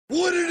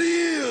what it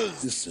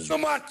is. This is the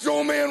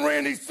Macho Man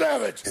Randy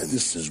Savage. And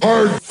this is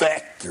Hard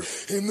Factor.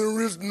 And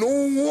there is no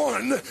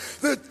one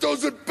that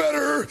does it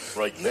better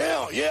right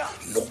now. Yeah,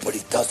 nobody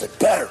does it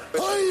better.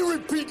 I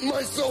ain't repeating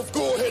myself.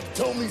 Go ahead,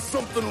 tell me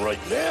something right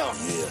now.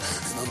 Yeah,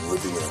 and I'm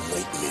living in a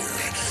nightmare.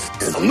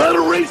 And I'm not a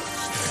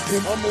racist.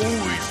 And I'm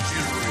always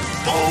cheering.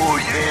 Oh,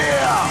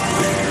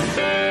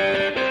 yeah.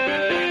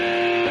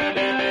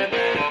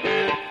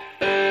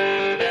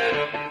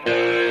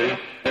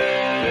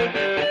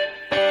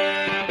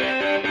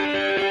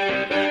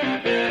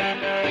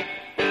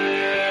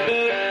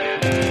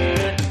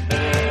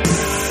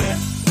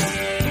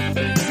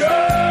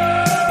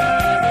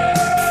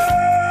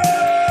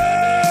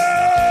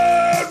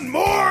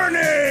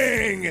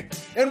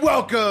 And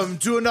welcome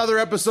to another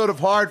episode of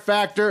Hard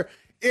Factor.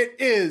 It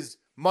is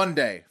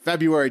Monday,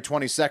 February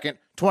 22nd,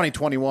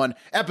 2021,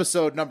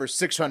 episode number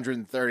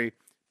 630.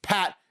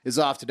 Pat is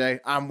off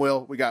today. I'm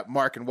Will. We got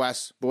Mark and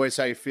Wes. Boys,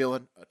 how you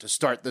feeling to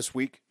start this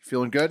week?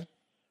 Feeling good?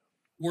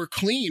 We're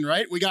clean,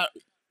 right?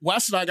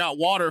 Wes and I got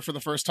water for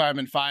the first time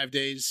in 5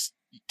 days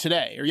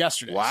today or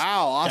yesterday.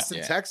 Wow,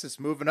 Austin, Texas,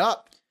 moving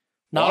up.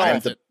 Not all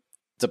of it.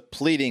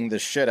 Depleting the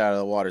shit out of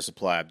the water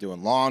supply. I'm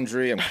doing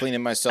laundry. I'm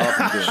cleaning myself.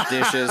 I'm doing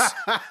dishes.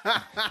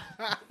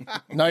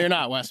 No, you're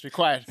not, Wes. Be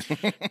quiet.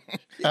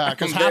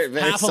 Because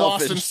half of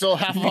Austin still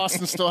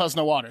has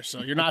no water.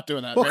 So you're not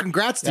doing that. Well, right?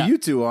 congrats to you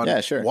two on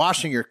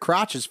washing your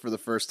crotches for the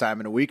first time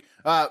in a week.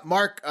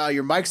 Mark,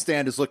 your mic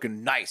stand is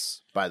looking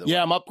nice, by the way.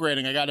 Yeah, I'm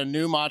upgrading. I got a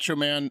new Macho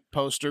Man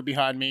poster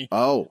behind me.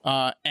 Oh,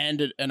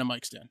 and a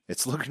mic stand.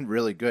 It's looking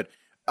really good.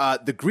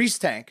 The Grease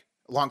Tank,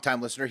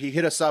 longtime listener, he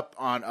hit us up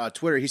on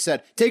Twitter. He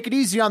said, "Take it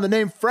easy on the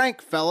name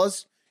Frank,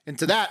 fellas." And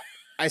to that,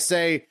 I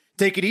say,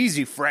 "Take it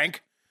easy,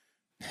 Frank."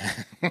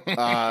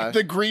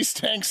 The Grease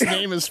Tank's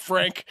name is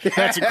Frank.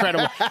 That's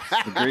incredible.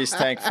 The Grease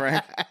Tank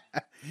Frank.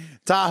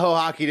 Tahoe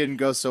hockey didn't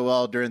go so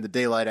well during the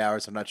daylight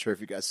hours. I'm not sure if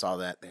you guys saw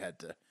that. They had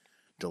to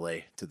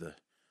delay to the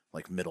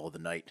middle of the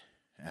night.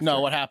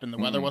 No, what happened? The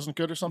weather wasn't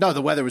good or something? No,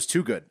 the weather was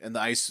too good, and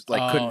the ice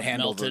couldn't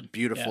handle melted.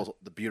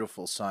 the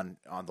beautiful sun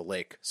on the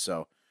lake.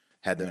 So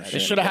they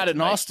should have had it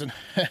in Austin.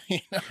 You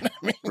know what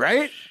I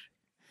mean?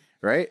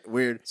 Right?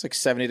 Weird. It's like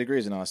 70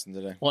 degrees in Austin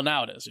today. Well,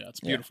 now it is. Yeah,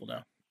 it's beautiful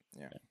now.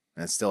 Yeah.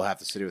 And still half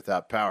the city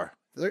without power.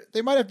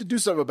 They might have to do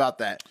something about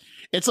that.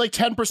 It's like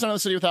 10% of the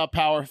city without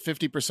power,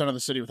 50% of the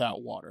city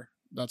without water.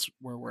 That's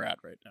where we're at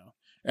right now.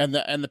 And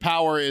the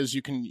power is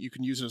you can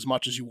use it as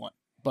much as you want.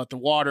 But the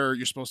water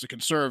you're supposed to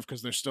conserve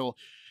because there's still,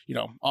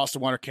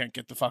 Austin Water can't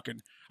get the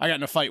fucking. I got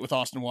in a fight with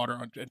Austin Water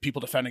and people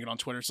defending it on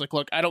Twitter. It's like,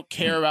 look, I don't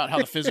care about how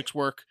the physics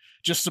work.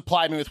 Just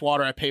supply me with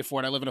water. I pay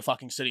for it. I live in a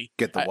fucking city.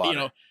 Get the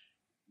water.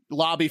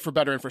 Lobby for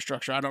better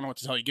infrastructure. I don't know what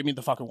to tell you. Give me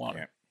the fucking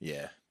water.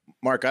 Yeah.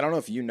 Mark, I don't know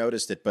if you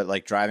noticed it, but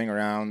like driving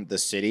around the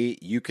city,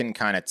 you can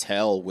kind of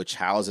tell which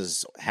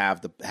houses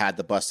had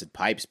the busted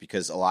pipes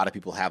because a lot of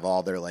people have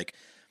all their like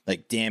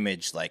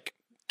damaged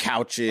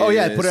couches. Oh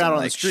yeah, put it out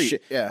on the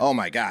street. Yeah. Oh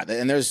my god.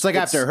 And it's like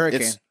after a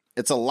hurricane.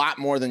 It's a lot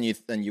more than you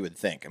would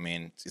think. I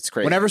mean, it's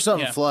crazy. Whenever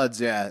something floods,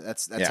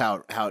 that's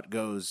how it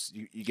goes.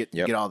 You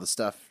get all the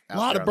stuff. A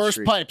lot of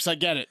burst pipes. I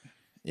get it.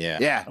 Yeah.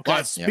 Yeah.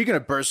 Okay. Speaking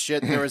of burst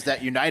shit, there was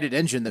that United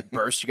engine that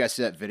burst. You guys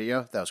see that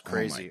video? That was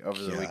crazy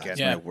over the weekend.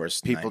 Yeah. My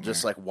worst people nightmare.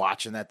 Just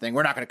watching that thing.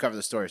 We're not going to cover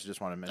the story, so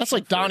just want to mention. That's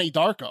like Donnie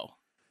Darko.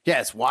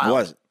 Yeah, it's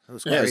wild. It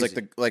was crazy. Yeah, it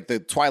was like the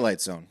Twilight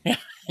Zone. Yeah.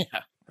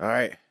 All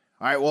right.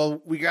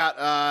 Well, we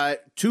got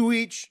two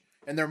each,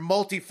 and they're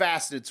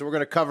multifaceted, so we're going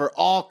to cover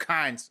all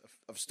kinds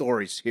of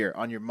stories here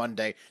on your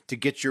Monday to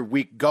get your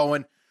week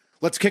going.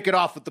 Let's kick it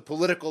off with the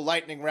political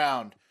lightning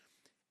round.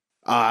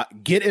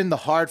 Get in the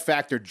Hard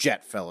Factor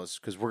jet, fellas,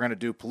 because we're going to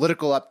do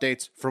political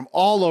updates from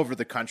all over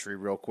the country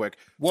real quick.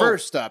 Whoa.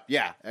 First up,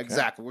 yeah,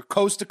 exactly. Okay. We're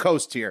coast to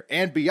coast here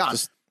and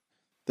beyond.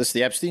 This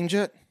the Epstein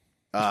jet?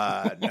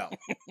 No.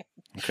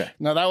 Okay.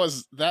 No,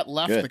 that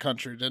left the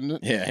country, didn't it?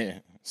 Yeah.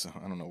 So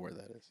I don't know where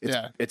that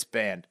is. It's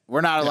banned. We're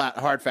not allowed.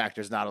 Hard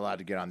Factor's not allowed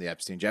to get on the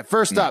Epstein jet.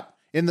 First up,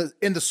 in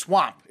the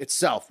swamp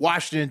itself,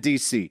 Washington,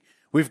 D.C.,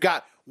 we've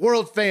got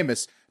world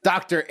famous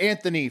Dr.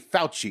 Anthony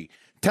Fauci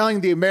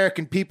telling the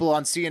American people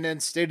on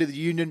CNN's State of the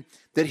Union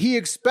that he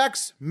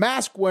expects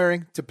mask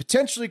wearing to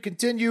potentially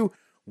continue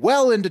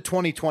well into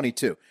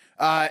 2022,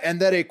 and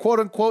that a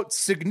quote-unquote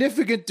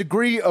significant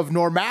degree of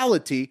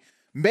normality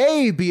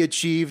may be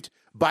achieved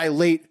by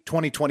late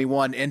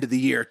 2021, end of the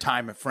year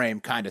time frame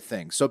kind of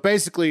thing. So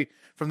basically,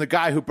 from the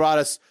guy who brought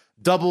us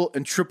double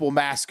and triple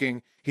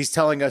masking, he's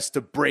telling us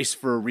to brace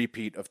for a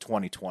repeat of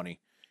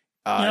 2020.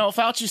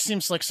 Fauci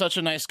seems like such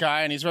a nice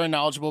guy, and he's very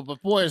knowledgeable,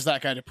 but boy, is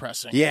that guy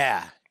depressing.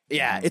 Yeah,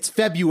 it's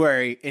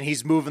February, and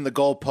he's moving the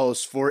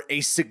goalposts for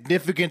a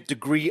significant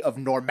degree of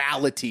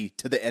normality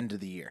to the end of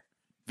the year.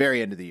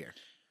 Very end of the year.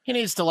 He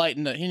needs to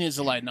lighten up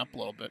a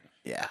little bit.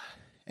 Yeah,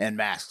 and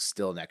masks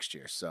still next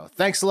year. So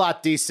thanks a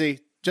lot, DC.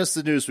 Just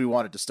the news we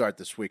wanted to start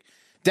this week.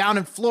 Down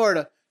in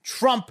Florida,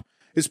 Trump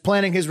is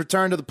planning his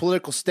return to the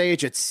political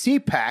stage at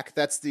CPAC.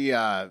 That's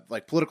the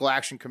Political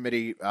Action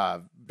Committee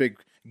big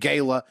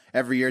gala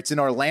every year. It's in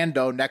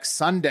Orlando next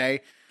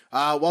Sunday.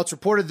 Well, it's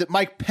reported that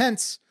Mike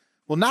Pence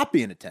will not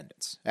be in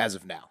attendance as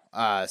of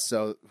now.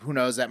 So who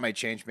knows? That might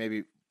change.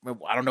 Maybe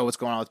I don't know what's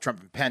going on with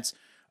Trump and Pence.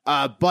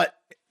 But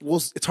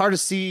it's hard to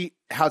see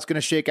how it's going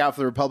to shake out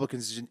for the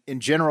Republicans in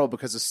general,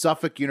 because a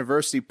Suffolk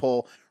University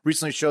poll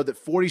recently showed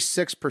that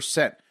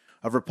 46%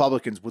 of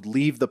Republicans would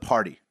leave the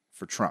party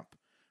for Trump.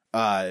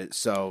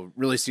 So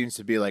really seems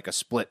to be like a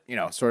split,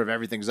 sort of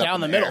everything's up down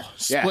in the middle.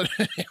 Yeah. Split.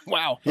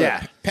 Wow.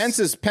 Yeah. Pence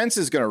is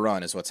going to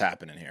run is what's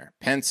happening here.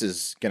 Pence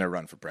is going to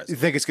run for You president.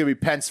 think it's going to be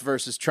Pence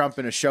versus Trump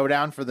in a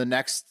showdown for the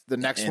next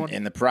one?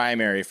 In the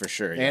primary for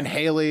sure. And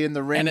Haley in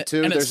the ring too.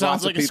 And it There's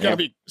sounds lots like of it's people.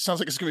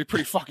 going to be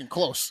pretty fucking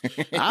close.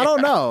 I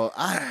don't know.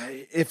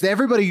 If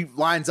everybody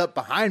lines up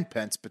behind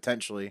Pence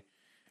potentially,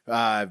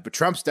 but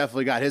Trump's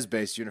definitely got his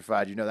base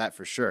unified. You know that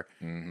for sure.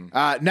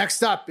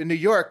 Next up in New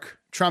York,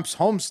 Trump's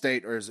home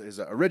state, or his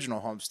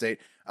original home state,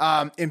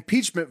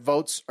 impeachment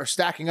votes are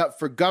stacking up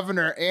for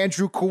Governor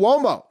Andrew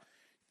Cuomo.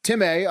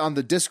 Tim A on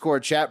the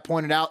Discord chat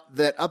pointed out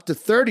that up to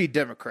 30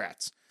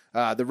 Democrats,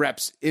 the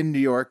reps in New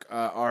York,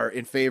 are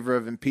in favor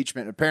of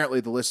impeachment. Apparently,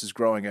 the list is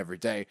growing every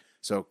day.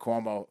 So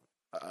Cuomo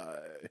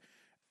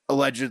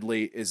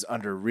allegedly is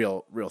under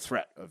real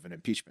threat of an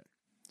impeachment.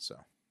 So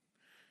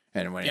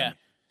anyway, Yeah.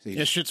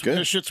 His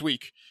good. shit's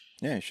weak.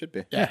 Yeah, it should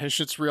be. Yeah, his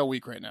shit's real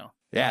weak right now.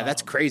 Yeah,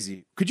 that's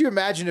crazy. Could you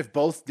imagine if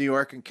both New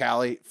York and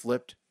Cali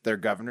flipped their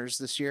governors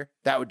this year?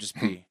 That would just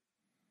be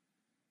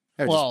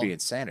just be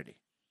insanity.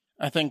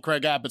 I think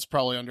Greg Abbott's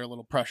probably under a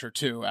little pressure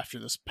too after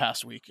this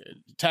past week.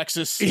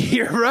 Texas,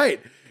 You're right.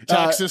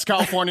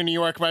 California, New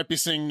York might be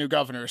seeing new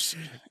governors.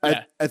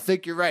 Yeah. I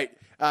think you're right.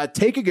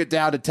 Taking it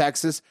down to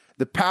Texas,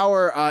 the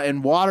power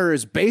and water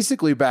is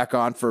basically back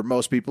on for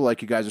most people,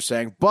 like you guys are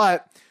saying,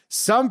 but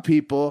some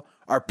people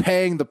are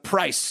paying the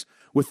price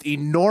with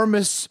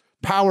enormous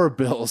power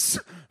bills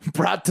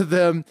brought to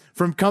them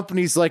from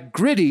companies like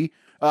Griddy,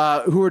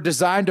 who are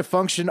designed to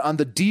function on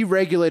the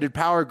deregulated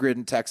power grid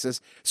in Texas.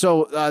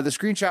 So the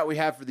screenshot we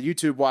have for the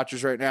YouTube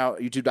watchers right now,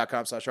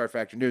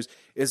 youtube.com/HardFactorNews,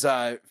 is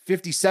a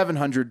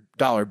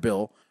 $5,700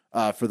 bill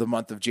for the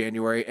month of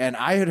January. And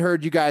I had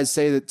heard you guys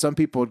say that some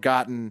people had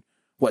gotten,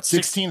 what,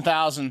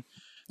 16,000.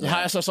 The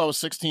highest I saw was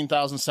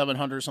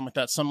 16,700, something like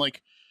that. Some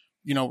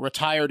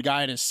retired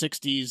guy in his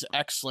 60s,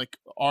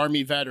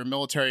 army vet or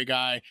military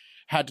guy,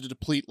 had to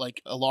deplete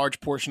a large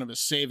portion of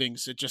his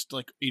savings. It just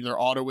either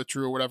auto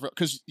withdrew or whatever,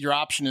 because your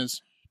option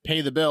is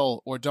pay the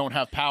bill or don't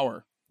have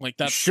power.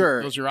 That's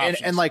sure. Those are your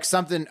options.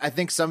 And I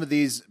think some of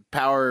these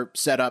power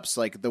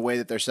setups, the way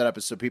that they're set up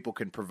is so people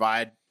can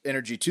provide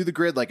energy to the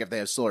grid, like if they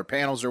have solar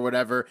panels or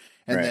whatever,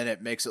 and then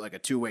it makes it like a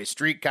two-way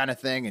street kind of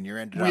thing, and you're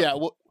ended up. Yeah,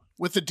 well,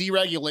 with the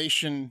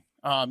deregulation,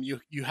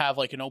 you have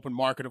an open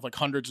market of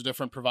hundreds of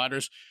different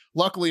providers.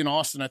 Luckily in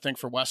Austin, I think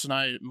for Wes and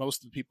I,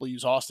 most of the people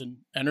use Austin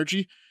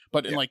Energy.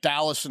 But in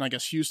Dallas and I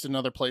guess Houston and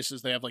other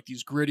places, they have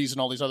these griddies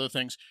and all these other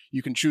things.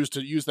 You can choose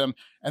to use them.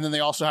 And then they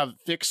also have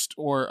fixed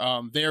or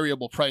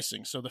variable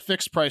pricing. So the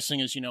fixed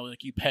pricing is,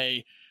 you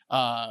pay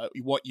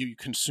what you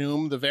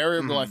consume. The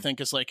variable, I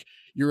think, is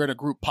you're in a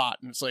group pot.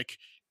 And it's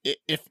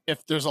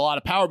if there's a lot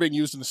of power being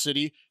used in the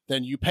city,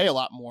 then you pay a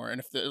lot more.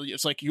 And if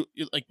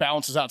it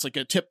balances out, it's like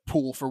a tip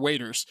pool for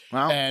waiters.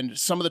 Wow. And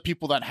some of the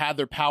people that had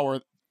their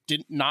power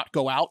did not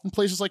go out in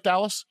places like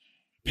Dallas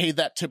paid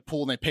that tip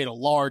pool, and they paid a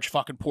large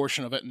fucking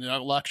portion of it, and the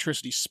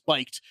electricity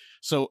spiked.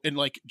 So in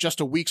just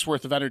a week's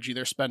worth of energy,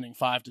 they're spending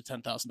 $5,000 to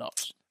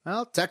 $10,000.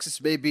 Well,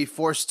 Texas may be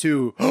forced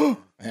to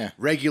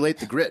regulate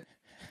the grid.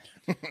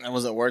 That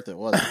wasn't worth it,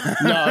 was it?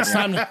 No, it's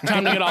time to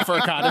get off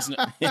ERCOT, isn't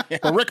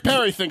it? But Rick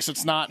Perry thinks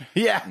it's not.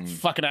 Yeah.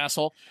 Fucking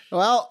asshole.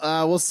 Well,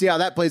 we'll see how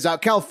that plays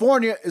out.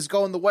 California is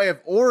going the way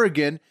of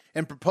Oregon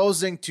and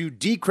proposing to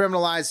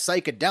decriminalize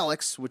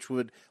psychedelics, which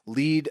would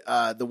lead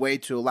the way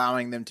to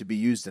allowing them to be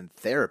used in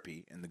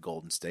therapy in the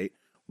Golden State,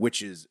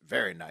 which is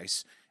very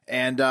nice.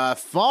 And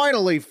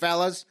finally,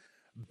 fellas,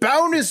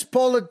 bonus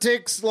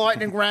politics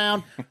lightning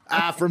round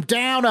from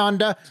down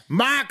under.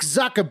 Mark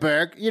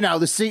Zuckerberg,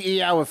 the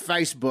CEO of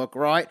Facebook,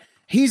 right?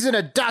 He's in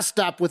a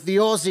dust-up with the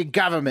Aussie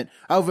government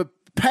over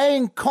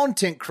paying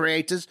content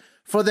creators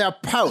for their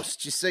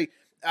posts. You see,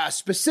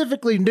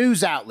 specifically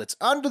news outlets.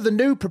 Under the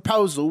new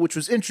proposal, which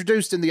was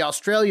introduced in the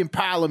Australian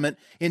Parliament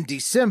in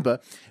December,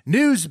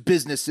 news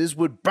businesses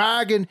would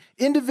bargain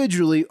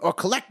individually or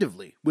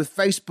collectively with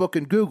Facebook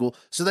and Google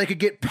so they could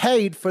get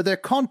paid for their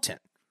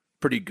content.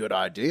 Pretty good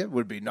idea.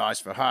 Would be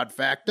nice for Hard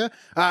Factor.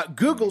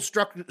 Google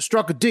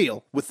struck a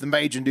deal with the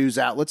major news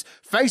outlets.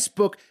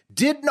 Facebook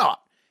did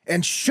not,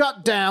 and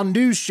shut down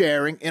news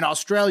sharing in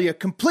Australia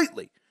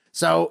completely.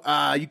 So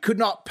you could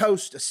not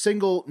post a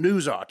single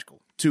news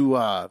article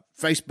to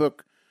Facebook,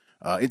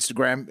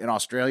 Instagram in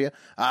Australia.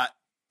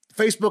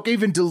 Facebook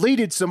even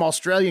deleted some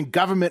Australian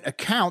government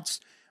accounts.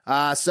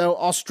 So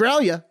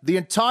Australia, the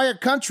entire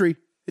country,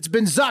 it's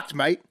been zucked,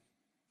 mate.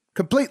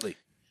 Completely.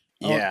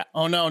 Yeah.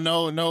 Oh no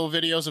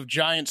videos of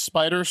giant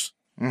spiders.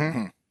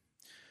 Mm-hmm.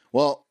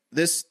 Well,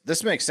 this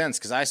makes sense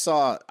because I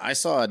saw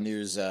a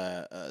news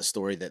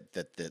story that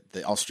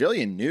the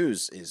Australian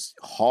news is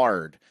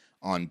hard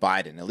on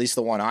Biden. At least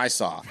the one I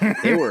saw.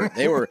 They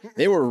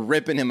were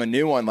ripping him a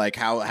new one, like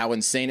how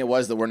insane it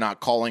was that we're not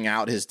calling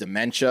out his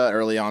dementia,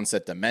 early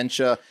onset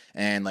dementia,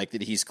 and like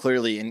that he's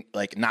clearly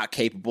not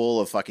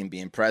capable of fucking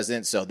being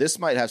president. So this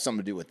might have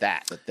something to do with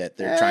that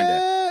they're trying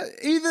to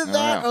either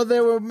that or they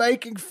were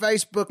making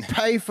Facebook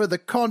pay for the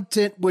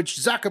content, which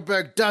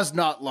Zuckerberg does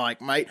not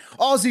like, mate.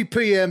 Aussie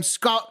PM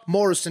Scott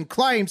Morrison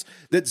claims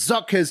that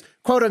Zuck has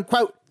quote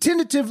unquote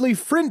tentatively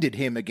friended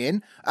him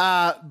again,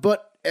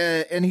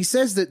 and he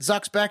says that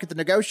Zuck's back at the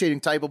negotiating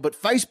table, but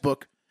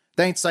Facebook,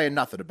 they ain't saying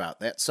nothing about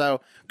that.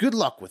 So good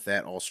luck with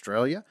that,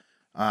 Australia.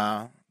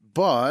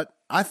 But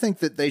I think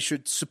that they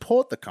should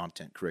support the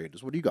content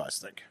creators. What do you guys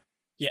think?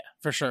 Yeah,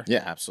 for sure.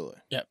 Yeah, absolutely.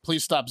 Yeah,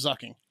 please stop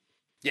zucking.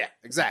 Yeah,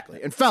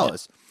 exactly. And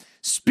fellas,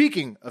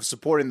 speaking of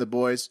supporting the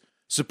boys,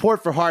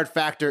 support for Hard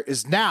Factor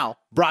is now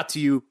brought to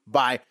you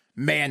by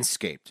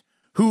Manscaped,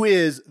 who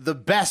is the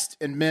best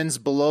in men's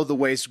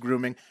below-the-waist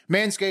grooming.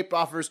 Manscaped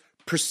offers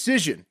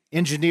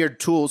precision-engineered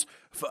tools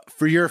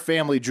for your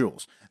family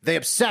jewels. They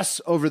obsess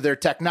over their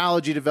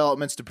technology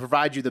developments to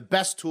provide you the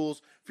best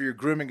tools for your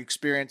grooming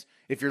experience.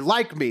 If you're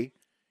like me,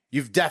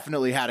 you've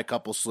definitely had a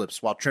couple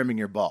slips while trimming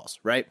your balls,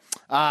 right?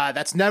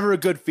 That's never a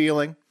good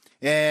feeling,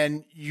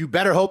 and you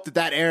better hope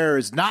that error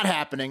is not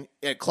happening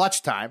at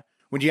clutch time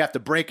when you have to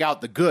break out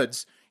the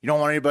goods. You don't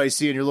want anybody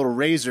seeing your little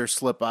razor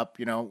slip up,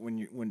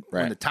 when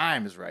the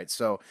time is right.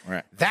 So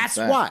that's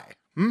why.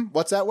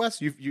 What's that,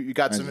 Wes? You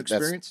got some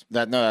experience?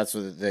 That's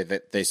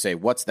what they say.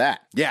 What's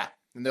that? Yeah.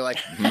 And they're like,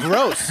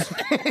 gross.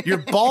 Your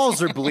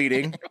balls are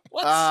bleeding.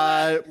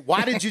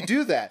 Why did you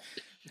do that?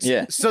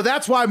 Yeah. So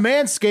that's why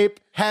Manscaped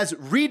has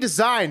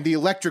redesigned the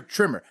electric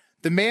trimmer.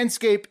 The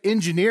Manscaped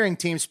engineering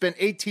team spent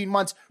 18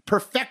 months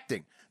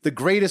perfecting the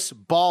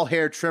greatest ball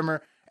hair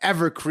trimmer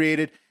ever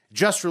created.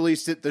 Just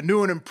released it, the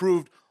new and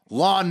improved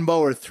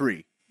Lawnmower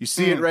 3. You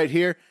see it right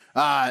here?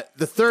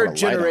 The third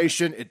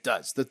generation, it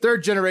does. The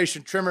third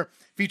generation trimmer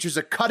features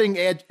a cutting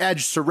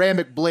edge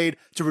ceramic blade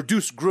to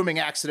reduce grooming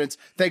accidents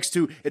thanks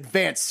to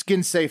advanced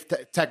skin safe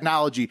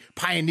technology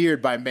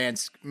pioneered by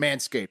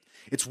Manscaped.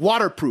 It's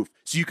waterproof,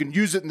 so you can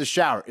use it in the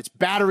shower. Its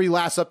battery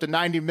lasts up to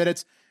 90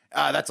 minutes.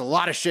 That's a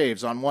lot of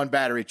shaves on one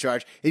battery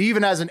charge. It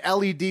even has an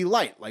LED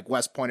light, like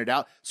Wes pointed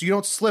out, so you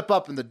don't slip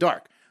up in the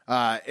dark.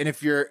 And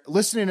if you're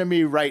listening to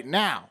me right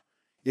now,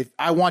 if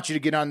I want you to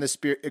get on this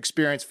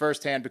experience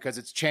firsthand because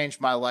it's changed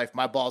my life.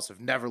 My balls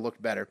have never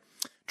looked better.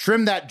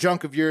 Trim that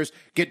junk of yours.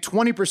 Get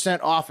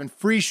 20% off and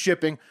free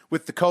shipping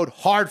with the code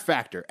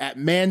HARDFACTOR at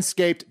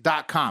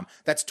manscaped.com.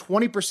 That's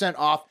 20%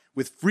 off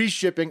with free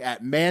shipping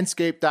at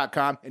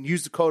manscaped.com and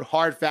use the code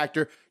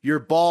HARDFACTOR. Your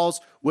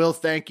balls will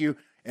thank you.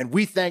 And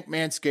we thank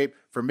Manscaped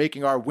for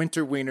making our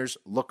winter wieners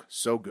look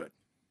so good.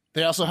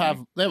 They also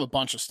have a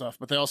bunch of stuff,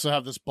 but they also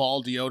have this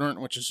ball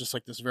deodorant, which is just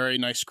like this very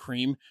nice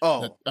cream.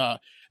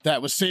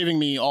 That was saving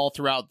me all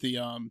throughout the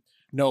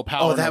no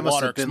power in the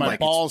water because my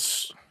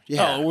balls.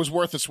 It was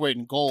worth its weight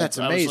in gold. That's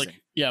amazing.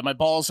 My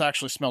balls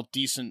actually smelled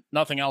decent.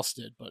 Nothing else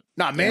did, but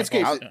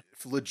Manscaped,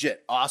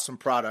 legit awesome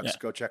products. Yeah.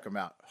 Go check them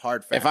out.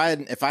 Hard fact.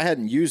 If I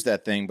hadn't used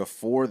that thing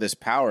before this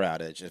power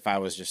outage, if I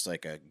was just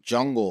like a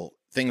jungle,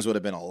 things would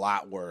have been a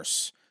lot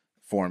worse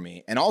for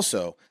me. And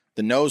also,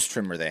 the nose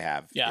trimmer they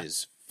have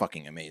is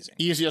fucking amazing.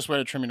 Easiest way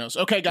to trim your nose.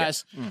 Okay,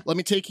 guys, let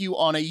me take you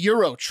on a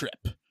Euro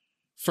trip.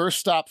 First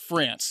stop,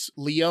 France,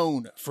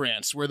 Lyon,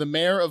 France, where the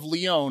mayor of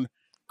Lyon,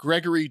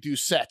 Gregory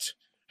Doucet,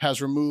 has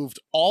removed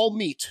all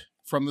meat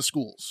from the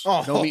schools.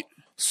 No meat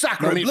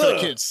for the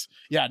kids.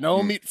 Yeah,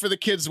 no meat for the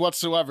kids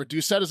whatsoever.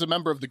 Doucet is a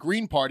member of the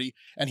Green Party,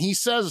 and he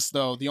says,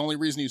 though, the only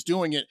reason he's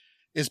doing it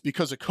is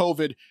because of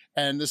COVID,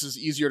 and this is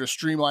easier to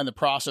streamline the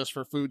process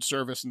for food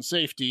service and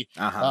safety.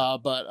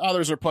 But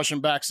others are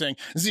pushing back, saying,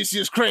 this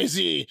is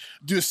crazy.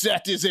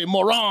 Doucet is a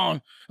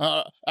moron.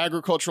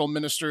 Agricultural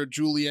Minister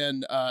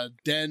Julien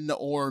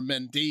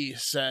Denormandie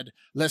said,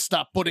 let's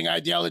stop putting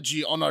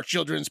ideology on our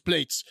children's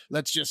plates.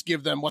 Let's just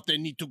give them what they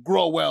need to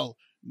grow well.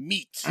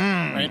 Meat,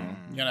 right?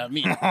 You gotta have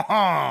meat.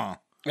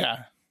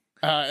 Yeah.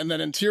 And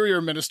then Interior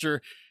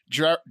Minister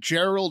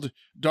Gerald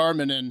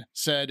Darmanin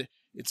said,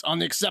 it's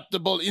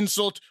unacceptable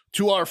insult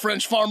to our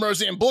French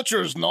farmers and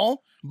butchers,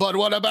 no? But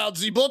what about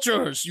the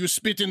butchers? You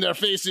spit in their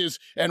faces,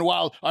 and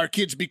while our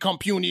kids become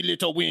puny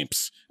little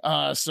wimps.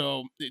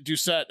 So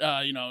Doucet,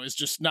 is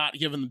just not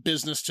giving the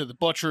business to the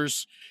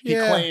butchers. He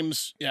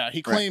claims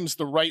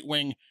the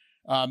right-wing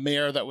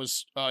mayor that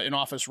was in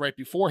office right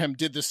before him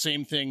did the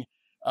same thing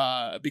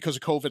because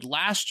of COVID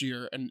last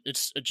year, and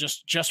it's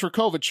just for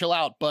COVID, chill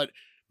out. But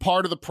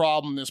part of the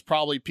problem is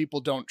probably people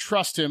don't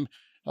trust him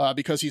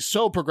because he's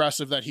so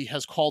progressive that he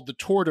has called the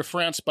Tour de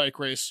France bike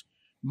race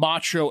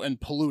macho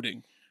and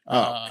polluting.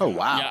 Wow.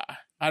 Yeah,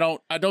 I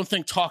don't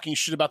think talking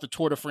shit about the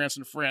Tour de France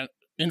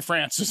in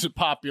France is a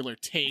popular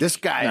take. This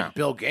guy and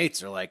Bill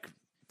Gates are like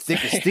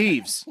thick as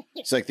thieves.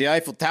 It's like the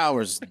Eiffel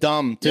Tower's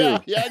dumb too.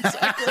 Yeah,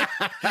 exactly.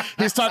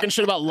 He's talking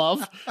shit about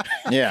love.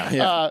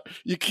 Yeah.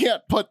 You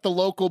can't put the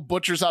local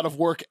butchers out of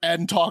work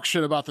and talk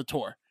shit about the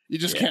tour. You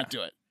just can't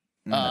do it.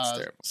 That's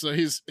terrible. So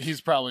he's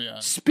probably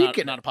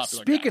Speaking not a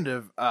popular guy. Speaking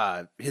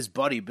of his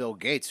buddy Bill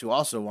Gates, who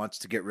also wants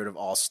to get rid of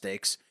all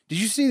steaks. Did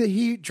you see that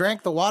he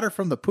drank the water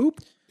from the poop?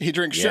 He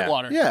drinks shit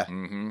water. Yeah.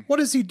 What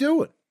is he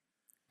doing?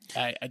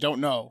 I don't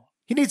know.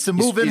 He needs to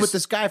move in with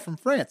this guy from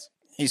France.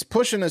 He's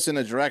pushing us in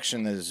a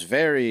direction that is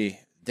very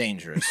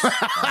dangerous.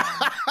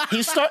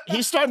 He's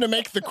starting to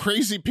make the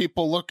crazy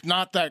people look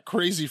not that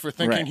crazy for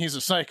thinking he's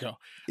a psycho.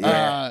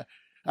 Yeah.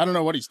 I don't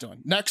know what he's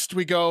doing. Next,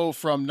 we go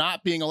from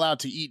not being allowed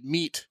to eat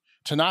meat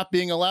to not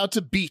being allowed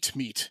to beat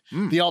meat.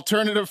 The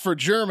alternative for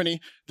Germany,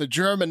 the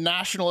German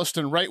nationalist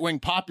and right-wing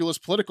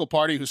populist political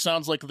party, who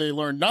sounds like they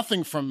learned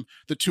nothing from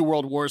the 2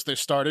 world wars they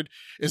started,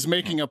 is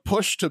making a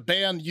push to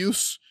ban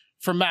use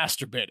for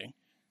masturbating.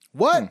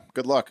 What?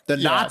 Good luck. The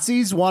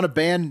Nazis want to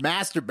ban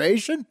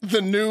masturbation?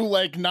 The new,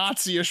 like,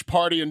 Nazi-ish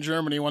party in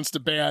Germany wants to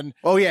ban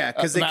Oh, yeah,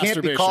 because they can't be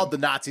masturbation. called the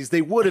Nazis.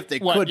 They would if they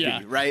could be,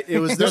 right? It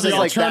was They're this the is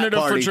like that alternative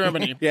for party.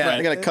 Germany. Yeah. Right.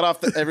 They're going to cut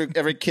off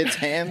every kid's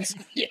hands.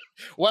 Yeah.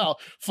 Well,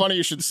 funny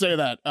you should say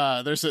that.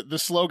 The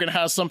slogan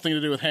has something to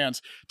do with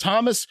hands.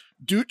 Thomas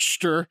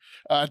Deutscher,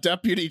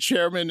 deputy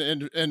chairman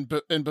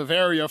in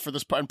Bavaria for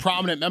this and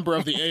prominent member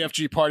of the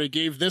AFG party,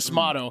 gave this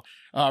motto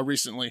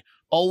recently: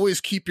 "Always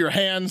keep your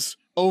hands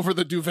over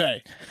the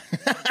duvet."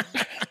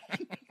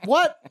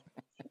 What?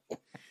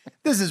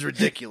 This is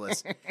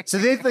ridiculous. So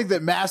they think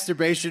that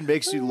masturbation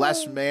makes you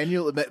less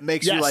manual. It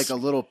makes you Yes. like a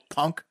little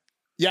punk.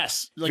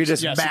 Yes, If you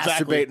just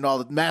exactly.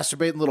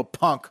 masturbating little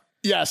punk.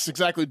 Yes,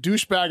 exactly.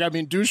 Douchebag. I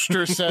mean,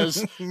 Douchter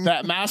says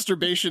that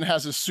masturbation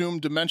has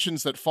assumed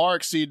dimensions that far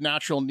exceed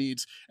natural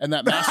needs, and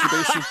that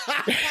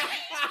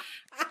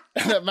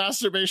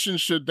masturbation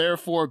should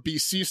therefore be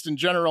ceased in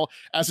general,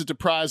 as it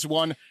deprives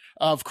one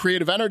of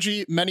creative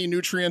energy, many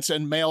nutrients,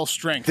 and male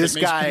strength. This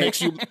guy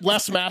makes you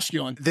less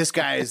masculine. This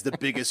guy is the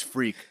biggest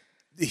freak.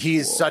 He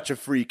is such a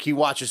freak. He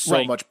watches so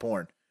Right. much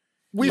porn.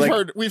 We've Like-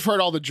 heard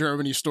all the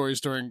Germany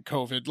stories during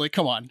COVID. Like,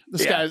 come on,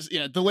 this guy's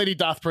the lady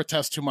doth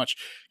protest too much.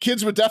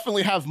 Kids would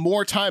definitely have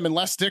more time and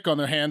less dick on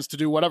their hands to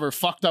do whatever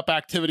fucked up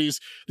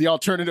activities the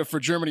alternative for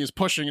Germany is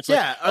pushing. It's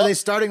Yeah, like, are they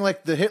starting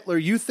like the Hitler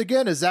Youth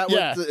again? Is that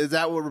Yeah. is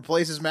that what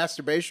replaces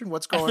masturbation?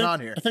 What's going on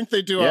here? I think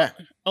they do. Yeah.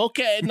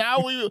 Okay, now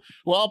we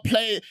will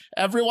play.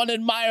 Everyone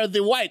admire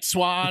the white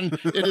swan.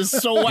 It is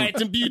so white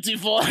and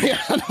beautiful.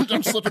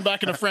 I'm slipping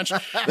back into French.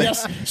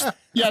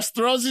 Yes.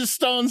 Throw these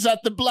stones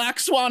at the black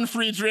swan,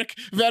 Friedrich.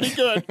 Very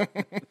good.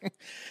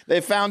 They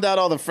found out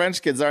all the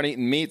French kids aren't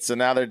eating meat, so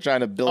now they're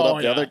trying to build up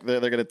the yeah. other. They're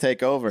going to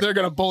take over. They're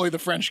gonna bully the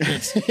French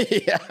kids.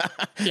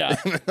 Yeah.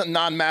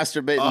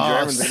 Non-masturbating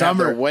Germans are gonna have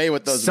their way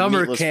with those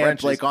summer meatless camp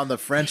Frenchies. like on the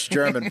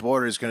French-German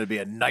border is going to be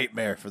a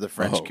nightmare for the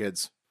French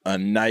kids. A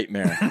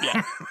nightmare.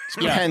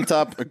 Pent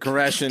up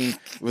aggression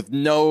with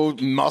no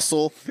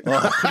muscle.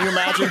 Can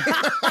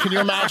you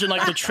imagine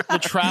like the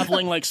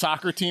traveling like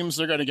soccer teams?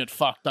 They're gonna get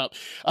fucked up.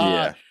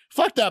 Yeah.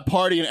 Fuck that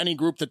party and any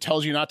group that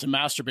tells you not to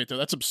masturbate though.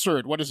 That's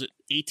absurd. What is it?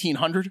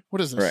 1800? What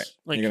is this? Right.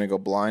 Like, You're going to go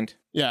blind?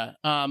 yeah.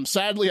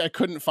 Sadly, I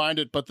couldn't find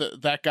it, but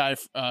that guy,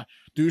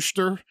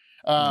 Douchter,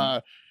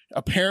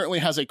 apparently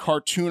has a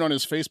cartoon on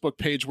his Facebook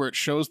page where it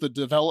shows the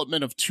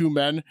development of 2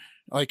 men,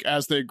 like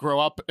as they grow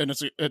up, and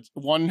it's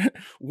one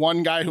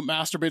guy who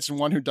masturbates and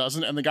one who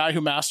doesn't, and the guy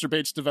who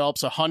masturbates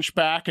develops a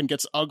hunchback and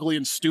gets ugly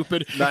and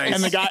stupid, Nice.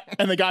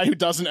 and the guy who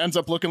doesn't ends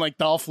up looking like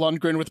Dolph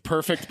Lundgren with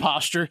perfect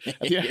posture.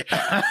 Yeah.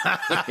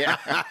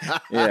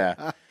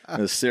 Yeah.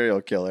 The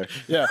serial killer.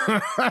 Yeah.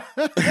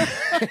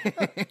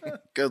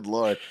 Good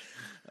Lord.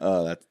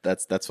 Oh,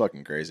 that's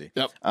fucking crazy.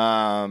 Yep.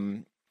 All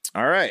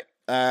right.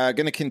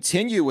 Going to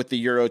continue with the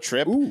Euro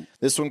trip.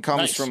 This one comes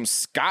Nice. from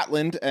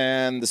Scotland,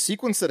 and the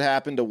sequence that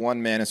happened to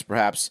one man is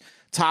perhaps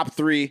top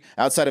 3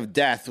 outside of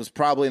death was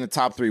probably in the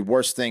top 3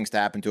 worst things to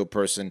happen to a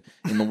person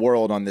in the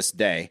world on this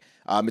day.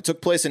 It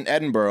took place in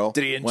Edinburgh.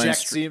 Did he when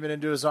inject semen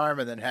into his arm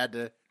and then had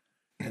to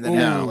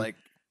like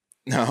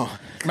No,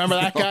 Remember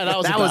that guy? That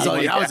was that a was bad a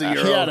one. that was a He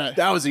Euro had a-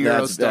 that was a Euro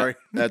that's story.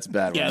 That's a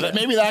bad. Yeah, one.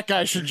 maybe that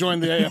guy should join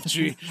the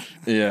AFG.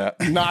 Yeah.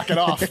 Knock it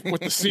off with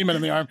the semen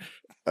in the arm.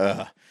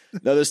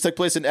 No, this took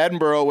place in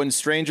Edinburgh when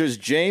strangers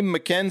James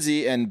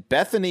Mackenzie and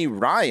Bethany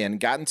Ryan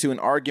got into an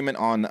argument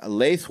on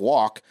Leith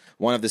Walk,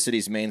 one of the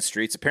city's main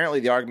streets. Apparently,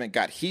 the argument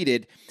got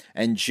heated,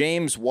 and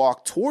James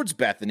walked towards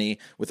Bethany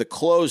with a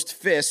closed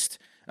fist,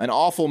 an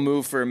awful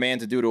move for a man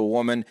to do to a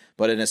woman,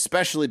 but an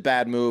especially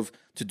bad move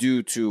to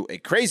do to a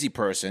crazy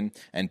person.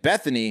 And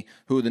Bethany,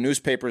 who the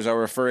newspapers are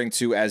referring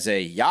to as a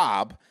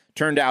yob,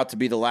 turned out to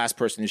be the last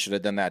person who should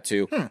have done that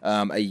too.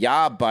 A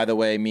yob, by the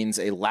way, means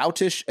a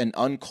loutish and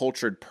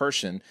uncultured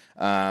person.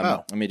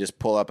 Let me just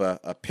pull up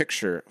a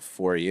picture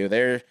for you.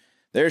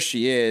 There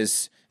she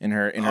is in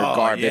her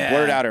garb. yeah. They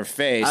blurred out her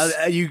face.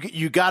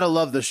 You gotta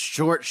love the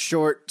short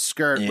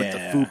skirt with the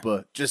Yeah.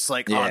 fupa just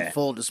like on Yeah.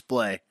 full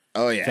display.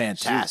 Oh yeah,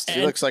 Fantastic.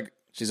 She looks like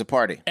she's a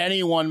party.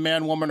 Anyone,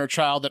 man, woman, or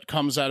child that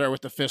comes at her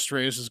with the fist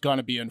raised is going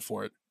to be in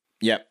for it.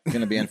 Yep,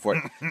 gonna be in for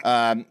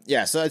it.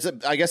 Yeah, so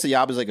I guess a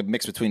yob is like a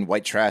mix between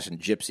white trash and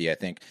gypsy, I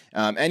think.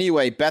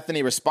 Anyway,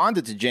 Bethany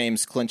responded to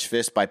James' clenched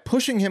fist by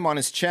pushing him on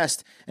his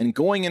chest and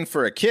going in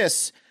for a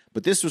kiss,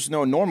 But this was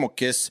no normal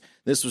kiss.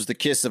 This was the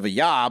kiss of a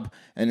yob.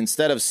 And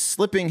instead of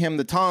slipping him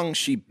the tongue,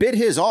 she bit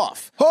his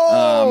off.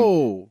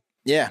 Oh!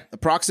 Yeah,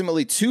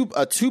 approximately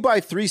a 2 by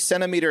 3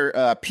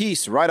 centimeter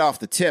piece right off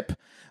the tip.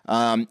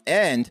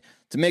 And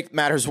to make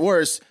matters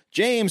worse,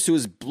 James, who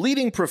was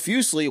bleeding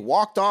profusely,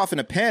 walked off in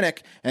a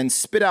panic and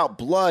spit out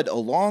blood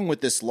along with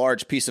this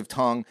large piece of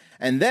tongue.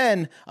 And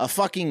then a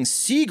fucking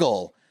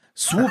seagull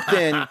swooped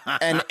in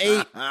and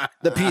ate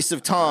the piece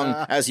of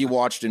tongue as he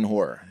watched in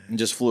horror and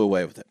just flew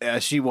away with it. Yeah,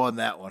 she won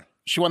that one.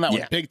 She won that Yeah.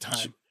 one big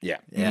time. Yeah.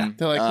 Yeah.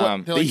 They're like,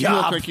 what? They're like, you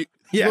yob. look like you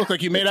Yeah. look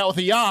like you made out with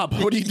a yob.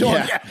 What are you doing?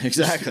 Yeah,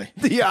 exactly.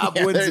 The yob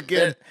wins there-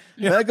 again.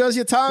 There goes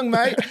your tongue,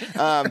 mate.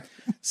 And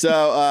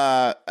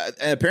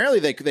apparently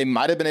they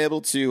might have been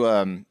able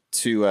to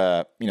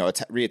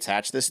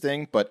reattach this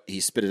thing, but he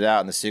spit it out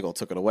and the seagull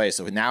took it away.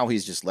 So now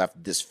he's just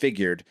left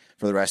disfigured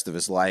for the rest of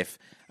his life.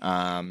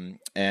 Going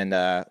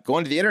to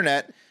the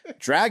internet,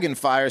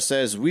 Dragonfire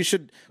says we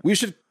should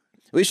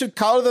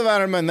call the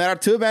vermin. There are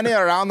too many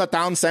around the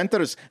town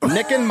centers,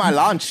 nicking my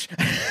lunch.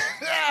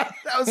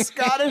 That was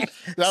Scottish.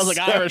 That was like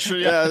Irish.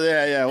 Yeah.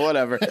 yeah,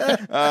 whatever.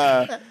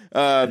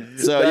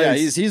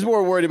 He's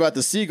more worried about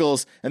the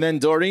seagulls. And then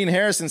Doreen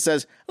Harrison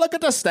says, "Look at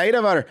the state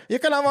of her. You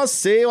can almost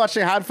see what she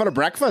had for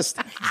breakfast.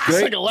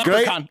 like a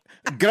leprechaun.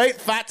 Great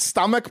fat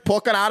stomach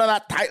poking out of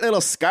that tight little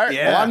skirt.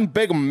 Yeah. One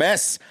big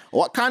mess.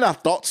 What kind of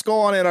thoughts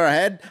go on in her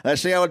head that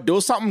she would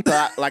do something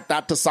like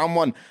that to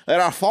someone? There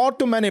are far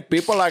too many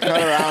people like her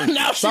around.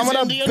 Now some she's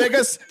of the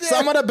Indian.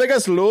 some of the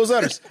biggest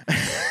losers."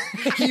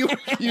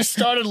 You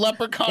started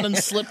leprechaun and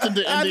slipped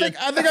into Indian.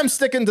 I think I'm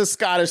sticking to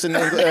Scottish and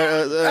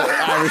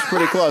Irish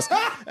pretty close.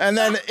 And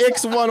then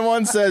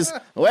X11 says,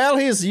 "Well,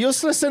 he's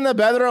useless in the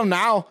bedroom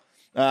now."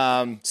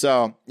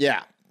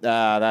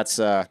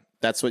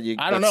 That's what you.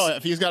 I don't know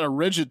if he's got a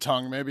rigid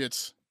tongue. Maybe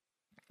it's.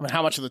 I mean,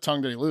 how much of the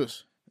tongue did he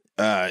lose?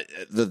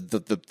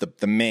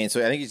 The main. So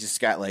I think he's just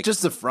got like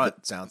Just the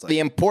front sounds like. the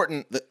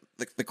important the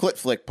clit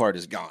flick part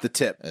is gone. The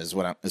tip. is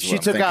what I'm. She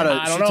took out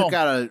I don't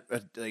know.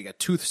 a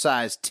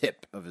tooth-sized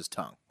tip of his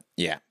tongue.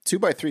 Yeah, 2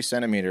 by 3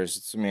 centimeters.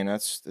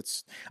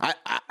 It's.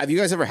 Have you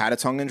guys ever had a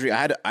tongue injury?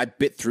 I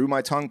bit through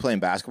my tongue playing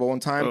basketball one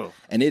time, Oh.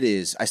 and it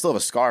is. I still have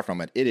a scar from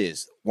it. It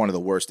is one of the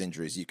worst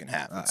injuries you can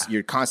have.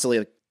 You're constantly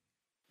like,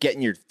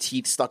 getting your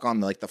teeth stuck on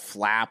the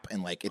flap,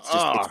 and it's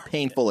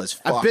painful as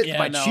fuck. I bit Yeah,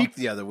 my no. cheek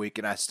the other week,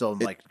 and I still am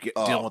dealing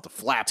with the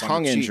flap. on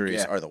Tongue the cheek. injuries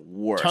Yeah. are the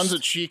worst. Tons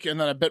of cheek,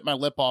 and then I bit my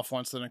lip off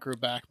once, then it grew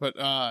back. But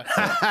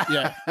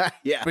yeah,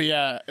 Yeah. but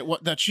yeah,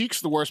 that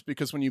cheek's the worst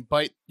because when you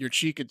bite your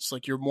cheek, it's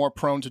like you're more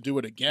prone to do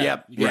it again.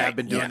 Yep. Yeah, Right, I've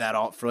been doing yeah. that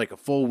all for like a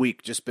full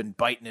week. Just been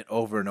biting it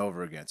over and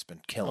over again. It's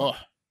been killing. Oh,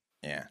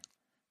 me. Yeah.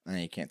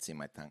 You can't see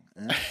my tongue.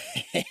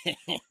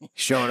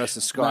 Showing us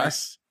a scar.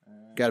 nice.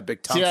 Got a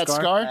big tongue See that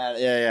scar?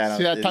 Yeah.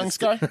 See that tongue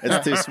scar?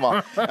 It's too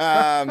small.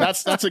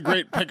 That's a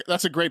great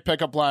that's a great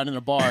pickup line in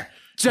a bar.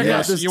 Check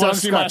out this You want tongue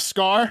to see scar. my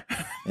scar?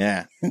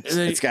 Yeah.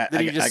 It's got.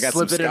 Then you just got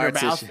slip some it in her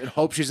scar mouth tissue. and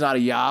hope she's not a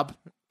yob.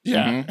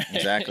 Yeah.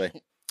 Exactly.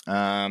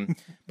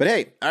 But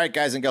hey, all right,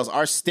 guys and girls,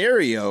 our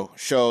stereo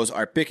shows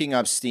are picking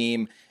up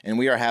steam, and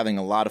we are having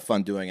a lot of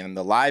fun doing it. And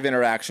the live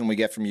interaction we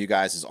get from you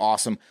guys is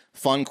awesome.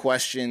 Fun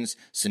questions,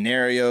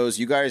 scenarios.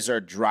 You guys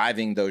are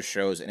driving those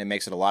shows, and it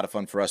makes it a lot of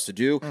fun for us to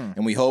do,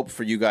 and we hope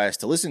for you guys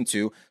to listen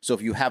to. So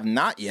if you have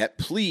not yet,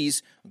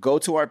 please go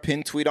to our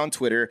pinned tweet on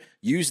Twitter.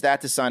 Use that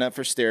to sign up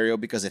for stereo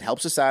because it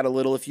helps us out a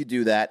little if you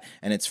do that,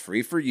 and it's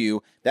free for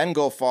you. Then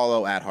go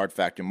follow at Hard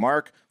Factor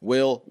Mark,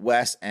 Will,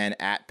 Wes, and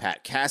at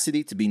Pat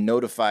Cassidy to be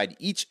notified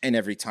each and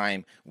every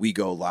time we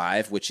go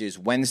live, which is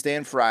Wednesday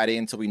and Friday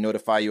until we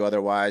notify you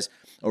otherwise,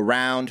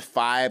 around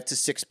 5 to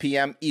 6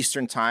 p.m.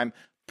 Eastern Time.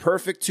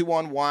 Perfect to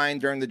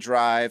unwind during the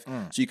drive.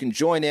 So you can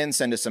join in,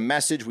 send us a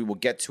message. We will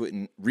get to it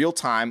in real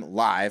time,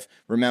 live.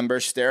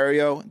 Remember,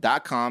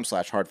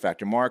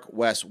 stereo.com/hardfactormark,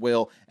 Wes,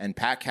 Will, and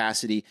Pat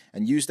Cassidy,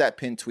 and use that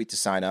pinned tweet to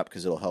sign up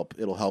because it'll help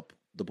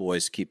the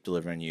boys keep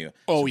delivering you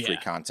some free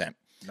content.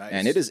 Nice.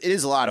 And it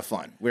is a lot of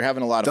fun. We're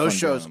having a lot of Those fun.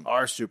 shows doing them.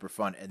 are super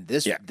fun. And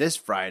this Yeah. this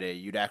Friday,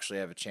 you'd actually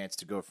have a chance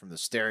to go from the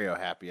stereo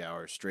happy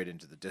hour straight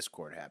into the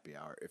Discord happy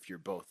hour if you're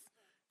both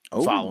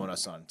following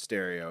us on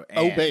stereo and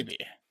Oh baby.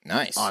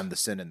 Nice. on the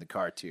Sin in the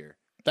Car tier.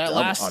 That on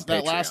last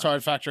Patreon.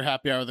 Hard Factor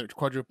happy hour, the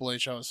quadruple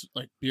H shows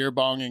like beer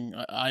bonging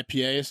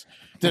IPAs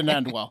didn't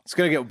end well. It's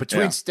gonna get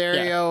between Yeah.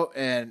 stereo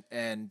and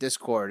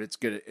Discord. It's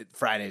good.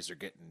 Fridays are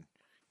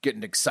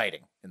getting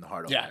exciting in the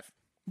heart of Yeah. life.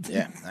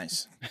 Yeah,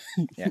 nice.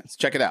 Yeah, let's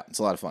check it out. It's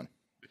a lot of fun.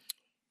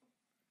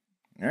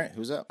 All right,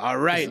 who's up? All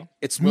right,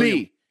 it's William.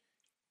 me.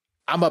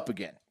 I'm up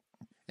again,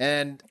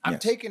 and I'm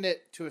Yes. taking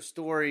it to a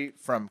story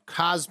from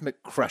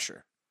Cosmic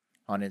Crusher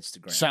on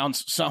Instagram.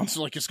 Sounds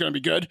like it's gonna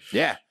be good.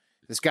 Yeah,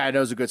 this guy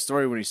knows a good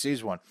story when he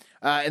sees one.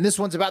 And this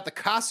one's about the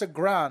Casa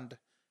Grande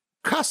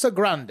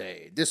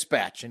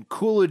Dispatch in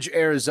Coolidge,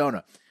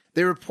 Arizona.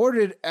 They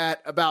reported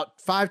at about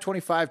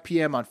 5:25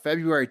 p.m. on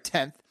February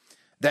 10th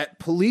that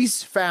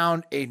police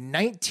found a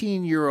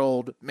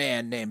 19-year-old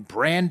man named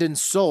Brandon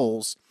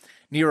Souls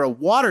near a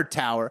water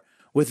tower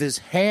with his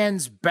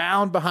hands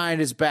bound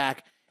behind his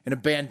back and a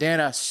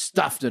bandana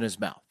stuffed in his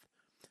mouth.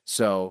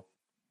 So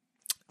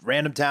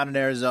random town in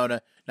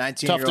Arizona.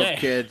 19-year-old day.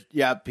 kid.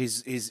 Yep,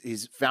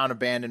 he's found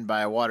abandoned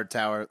by a water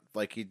tower,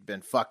 like he'd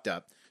been fucked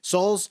up.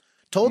 Souls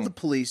told the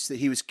police that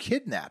he was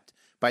kidnapped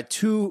by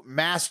 2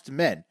 masked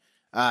men,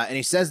 and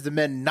he says the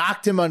men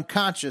knocked him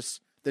unconscious,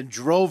 then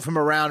drove him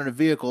around in a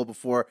vehicle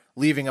before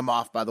leaving him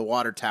off by the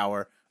water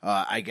tower.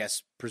 I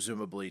guess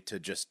presumably to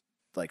just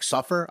like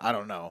suffer. I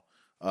don't know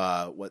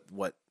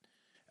what.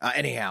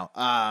 Anyhow,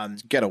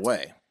 Get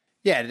away.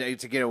 yeah,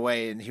 to get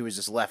away, and he was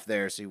just left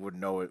there, so he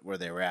wouldn't know where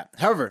they were at.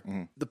 However,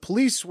 the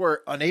police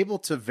were unable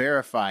to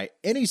verify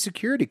any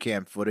security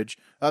cam footage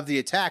of the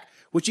attack,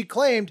 which he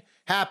claimed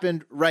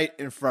happened right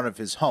in front of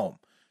his home.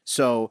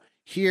 So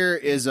here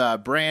is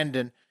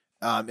Brandon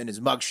in his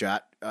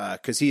mugshot,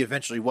 because he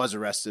eventually was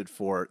arrested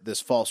for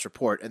this false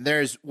report. And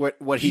there's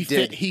what he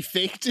did. He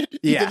faked it.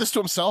 He Yeah. did this to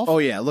himself. Oh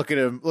yeah, look at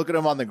him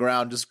on the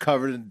ground, just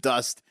covered in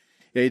dust.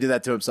 Yeah, he did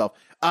that to himself.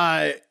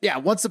 Yeah,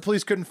 once the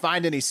police couldn't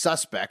find any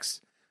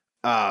suspects,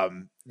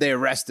 they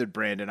arrested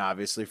Brandon,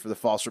 obviously, for the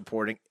false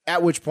reporting,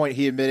 at which point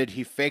he admitted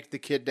he faked the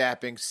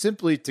kidnapping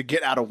simply to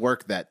get out of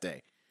work that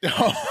day.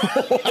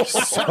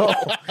 So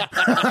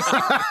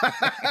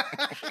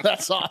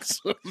That's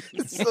awesome.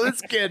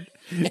 this kid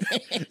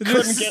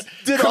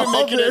Couldn't all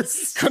make it in.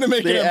 this. Couldn't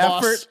make it The in,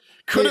 boss. effort,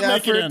 Couldn't the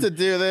make it effort in. to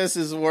do this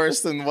is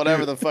worse than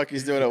whatever the fuck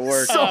he's doing at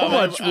work. So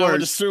much I would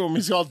worse. assume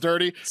he's all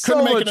dirty. So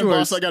Couldn't make much it in,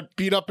 boss. worse. I got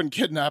beat up and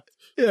kidnapped.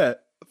 Yeah,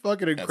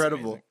 fucking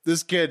incredible. amazing.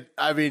 This kid,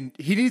 I mean,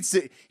 he's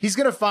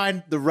going to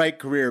find the right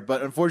career,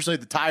 but unfortunately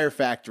the tire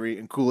factory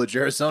in Coolidge,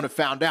 Arizona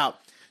found out.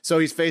 So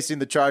he's facing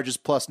the charges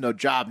plus no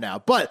job now.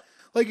 But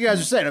like you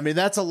guys are saying, I mean,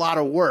 that's a lot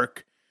of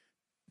work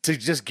to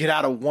just get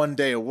out of one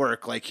day of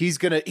work. Like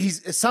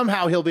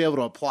somehow he'll be able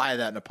to apply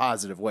that in a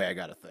positive way, I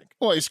got to think.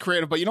 Well, he's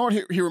creative, but you know what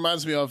he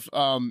reminds me of?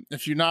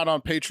 If you're not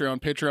on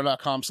Patreon,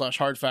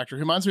 patreon.com/Hard Factor, he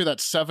reminds me of that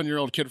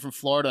 7-year-old kid from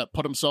Florida that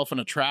put himself in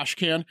a trash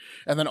can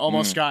and then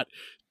almost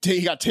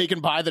he got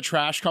taken by the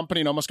trash company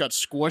and almost got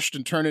squished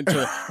and turned into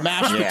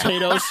mashed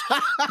potatoes.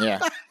 Yeah.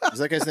 Is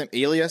that guy's name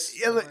Elias?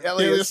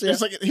 Elias,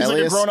 he's like a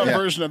Elias, grown-up yeah.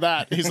 version of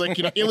that. He's like,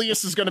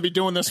 Elias is going to be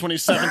doing this when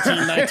he's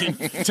 17, 19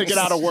 to get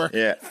out of work.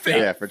 Yeah.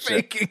 Yeah, for sure.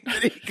 Faking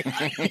that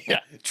he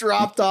got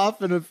dropped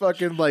off in a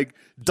fucking like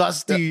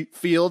dusty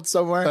field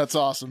somewhere. That's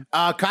awesome.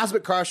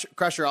 Cosmic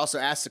Crusher also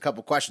asked a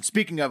couple questions.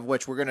 Speaking of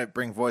which, we're going to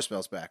bring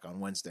voicemails back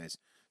on Wednesdays.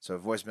 So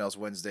voicemails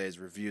Wednesdays,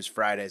 reviews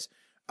Fridays.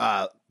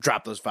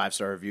 Drop those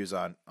 5-star reviews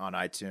on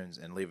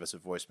iTunes and leave us a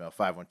voicemail,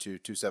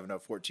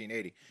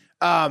 512-270-1480.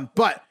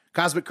 But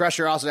Cosmic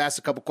Crusher also asked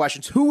a couple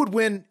questions. Who would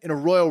win in a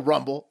Royal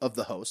Rumble of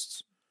the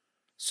hosts?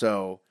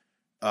 So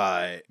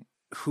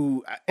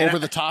who Over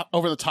the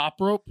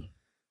top rope?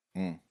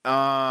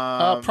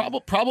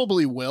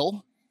 Probably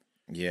Will.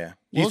 Yeah.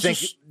 you Will's think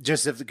just-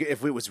 just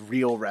if it was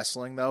real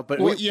wrestling though? But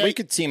Well, we- yeah, We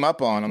could team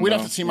up on him. we'd though,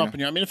 have to team you up know? in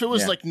here. I mean, if it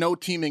was Yeah. like no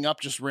teaming up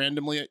just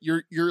randomly,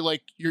 you're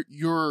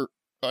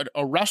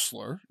a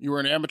wrestler. You were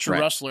an amateur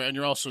Right. wrestler, and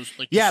you're also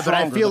like yeah, but I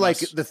stronger feel than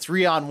like us. the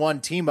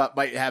 3-on-1 team up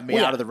might have me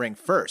Well, out yeah. of the ring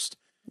first.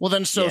 Well,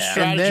 then, so Yeah. And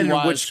strategy then in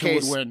wise, which who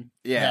case, would win?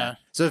 Yeah.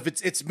 So if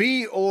it's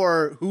me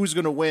or who's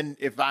going to win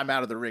if I'm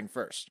out of the ring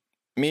first?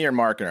 Me or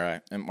Mark or I.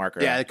 And Mark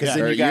or I. Yeah, because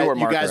Or then you or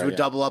Mark guys or I, would yeah.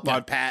 double up Yeah.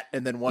 on Pat,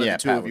 and then one Yeah, of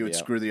the two Pat of you would would be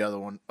screw the other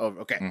one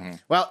over. Okay.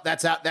 Well,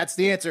 that's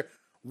the answer.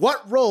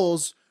 What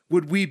roles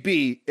would we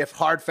be if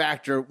Hard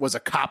Factor was a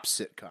cop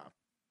sitcom?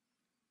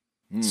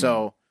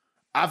 So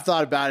I've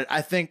thought about it.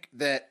 I think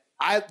that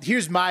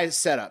here's my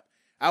setup.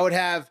 I would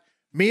have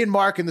me and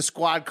Mark in the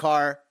squad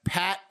car,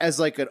 Pat as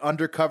like an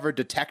undercover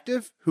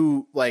detective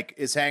who like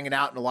is hanging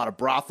out in a lot of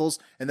brothels,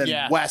 and then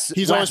Yeah, Wes.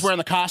 He's always wearing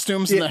the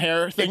costumes and the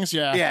hair things.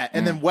 Yeah. Yeah,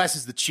 and then Wes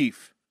is the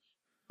chief.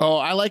 Oh,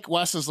 I like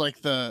Wes as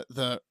like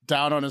the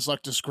down on his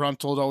luck,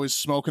 disgruntled, always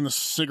smoking the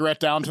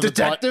cigarette down to the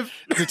Detective?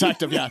 butt.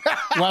 Detective, yeah.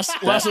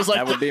 Wes is like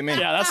that would be me.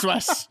 Yeah, that's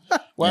Wes.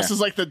 Wes is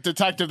like the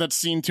detective that's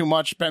seen too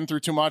much, been through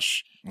too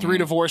much, 3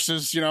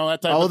 divorces, that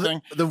type of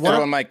thing. the one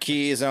Throwing my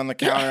keys on the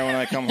counter when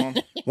I come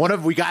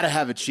home. we got to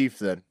have a chief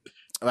then.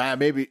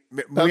 Maybe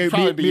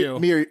probably be you.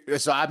 me or,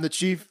 so I'm the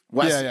chief.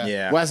 Wes,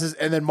 Yeah. Wes is,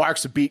 and then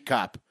Mark's a beat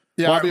cop.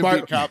 Yeah, I'll be a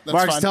beat cop. That's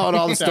Mark's fine. telling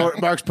all the Yeah.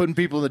 story. Mark's putting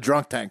people in the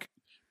drunk tank.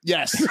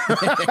 Yes.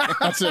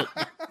 That's it.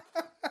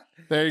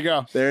 There you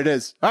go. There it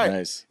is. All right.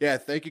 Nice. Yeah.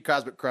 Thank you,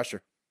 Cosmic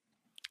Crusher.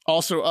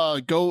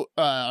 Also, go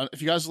if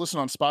you guys listen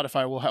on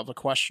Spotify, we'll have a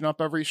question up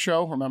every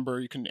show. Remember,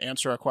 you can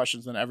answer our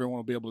questions, and everyone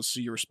will be able to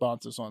see your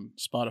responses on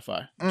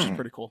Spotify, which is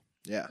pretty cool.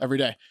 Yeah. Every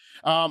day.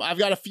 I've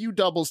got a few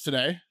doubles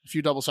today, a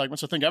few double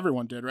segments. I think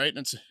everyone did, right?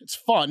 And it's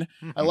fun.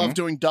 I love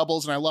doing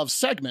doubles, and I love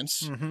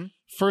segments.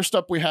 First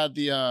up, we had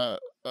the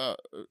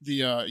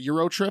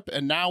Euro trip,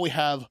 and now we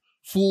have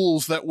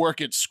fools that work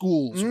at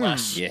schools.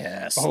 Wes.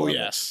 Yes. Oh, Love it.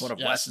 yes. One of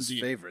Yes, Wes's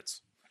indeed.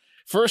 favorites.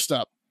 First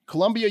up,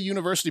 Columbia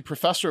University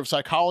professor of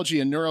psychology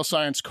and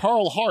neuroscience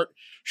Carl Hart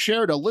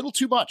shared a little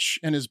too much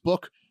in his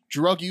book,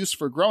 Drug Use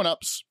for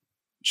Grown-Ups,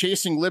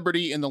 Chasing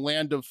Liberty in the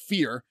Land of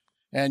Fear.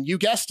 And you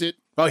guessed it,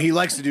 Oh, he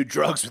likes to do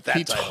drugs with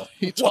that title.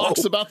 he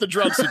talks about the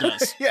drugs he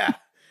does. Yeah.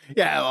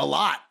 Yeah. A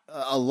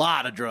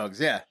lot of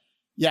drugs. Yeah.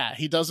 Yeah,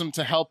 he does them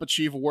to help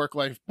achieve a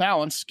work-life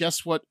balance.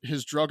 Guess what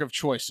his drug of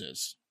choice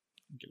is?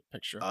 Get a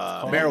picture.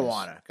 Of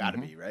Marijuana, gotta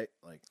be right.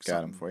 Like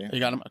Got him for you. You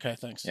got him. Okay,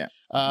 thanks. Yeah.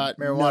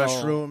 Marijuana,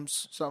 no.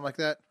 shrooms, something like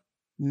that.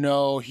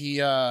 No,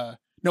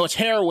 no, it's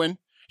heroin.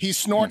 He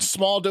snorts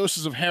small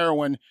doses of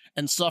heroin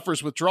and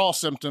suffers withdrawal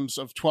symptoms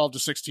of 12 to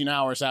 16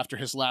 hours after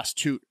his last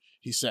toot,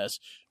 he says.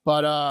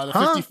 But the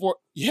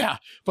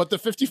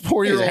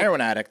 54-year-old, He's a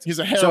heroin addict. He's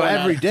a heroin So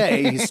every addict.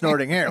 day he's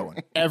snorting heroin.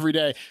 Every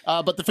day.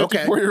 But the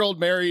 54-year-old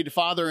married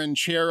father and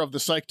chair of the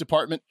psych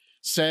department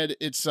said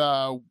it's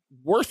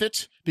worth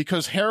it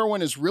because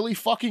heroin is really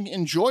fucking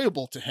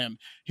enjoyable to him.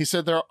 He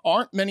said, there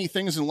aren't many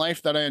things in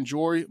life that I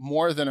enjoy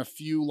more than a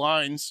few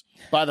lines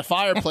by the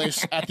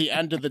fireplace at the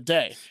end of the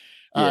day.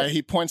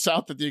 He points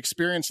out that the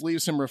experience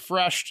leaves him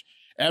refreshed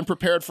and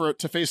prepared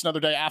to face another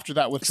day after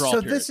that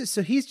withdrawal period.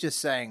 So he's just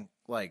saying,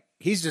 like,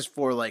 he's just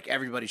for, like,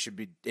 everybody should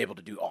be able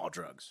to do all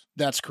drugs.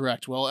 That's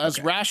correct. Well,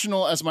 as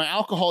rational as my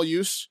alcohol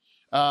use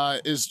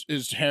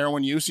is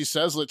heroin use, he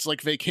says, it's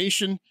like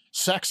vacation,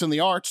 sex, and the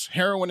arts.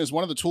 Heroin is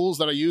one of the tools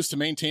that I use to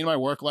maintain my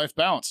work-life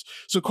balance.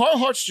 So Carl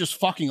Hart's just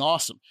fucking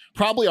awesome.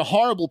 Probably a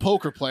horrible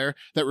poker player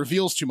that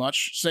reveals too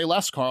much. Say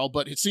less, Carl,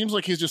 but it seems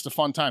like he's just a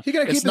fun time. He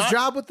gonna keep his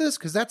job with this?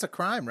 Because that's a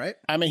crime, right?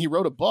 I mean, he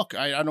wrote a book.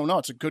 I don't know.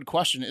 It's a good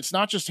question. It's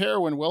not just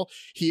heroin, Will.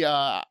 He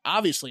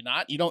obviously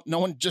not. No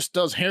one just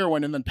does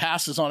heroin and then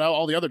passes on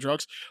all the other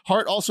drugs.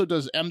 Hart also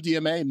does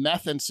MDMA,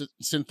 meth, and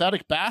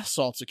synthetic bath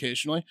salts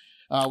occasionally.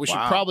 We should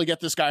probably get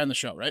this guy on the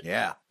show, right?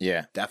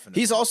 Yeah, definitely.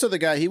 He's also the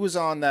guy. He was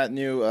on that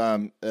new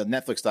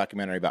Netflix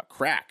documentary about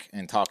crack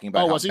and talking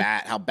about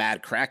how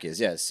bad crack is.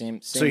 Yeah,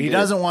 same. So he dude.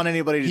 doesn't want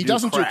anybody to. He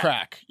doesn't do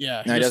crack.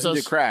 Yeah, no, he doesn't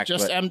do crack.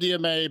 Just but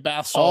MDMA,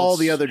 bath salts. All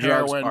the other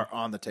drugs heroin, are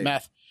on the table.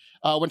 Meth.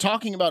 When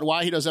talking about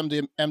why he does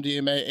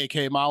MDMA,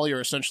 aka Molly, or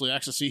essentially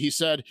ecstasy, he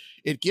said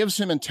it gives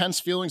him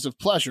intense feelings of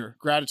pleasure,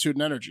 gratitude,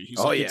 and energy.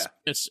 He's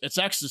it's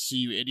ecstasy,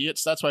 you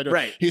idiots. That's why I do it.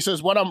 Right. He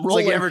says when I'm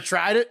rolling, like, you ever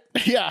tried it?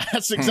 Yeah,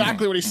 that's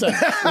exactly what he said.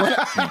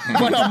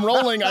 When I'm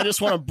rolling, I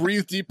just want to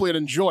breathe deeply and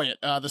enjoy it.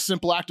 The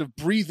simple act of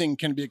breathing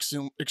can be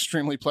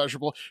extremely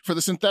pleasurable. For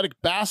the synthetic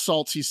bath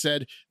salts, he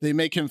said they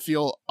make him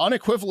feel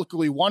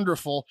unequivocally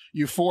wonderful,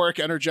 euphoric,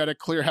 energetic,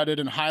 clear-headed,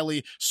 and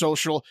highly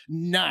social.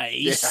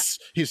 Nice,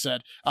 he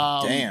said.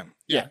 Damn.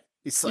 Yeah.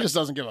 He He just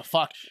doesn't give a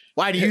fuck.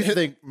 Why do you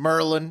think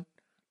Merlin?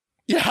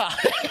 Yeah.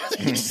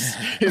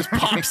 His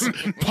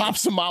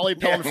pops a Molly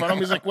pill in front of him.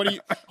 He's like,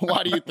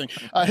 why do you think?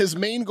 His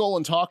main goal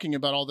in talking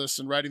about all this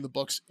and writing the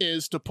books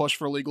is to push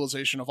for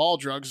legalization of all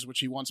drugs, which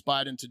he wants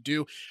Biden to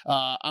do.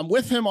 I'm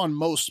with him on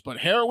most, but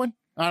heroin,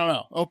 I don't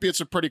know. Opiates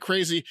are pretty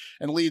crazy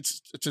and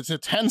leads to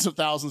tens of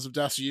thousands of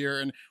deaths a year.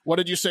 And what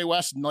did you say,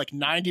 Wes? Like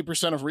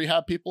 90% of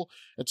rehab people?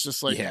 It's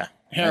just like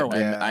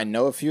heroin. I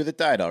know a few that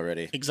died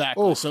already.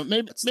 Exactly. So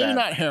maybe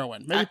not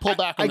heroin. Maybe pull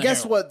back on I the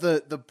guess heroin.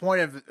 what the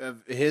point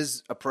of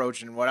his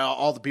approach and what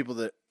all the people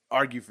that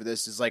argue for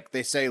this is, like,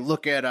 they say,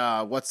 look at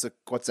what's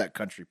that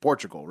country?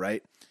 Portugal,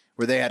 right?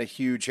 Where they had a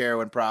huge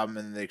heroin problem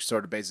and they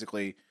sort of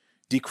basically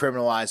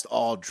decriminalized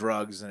all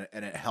drugs and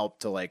it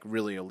helped to, like,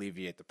 really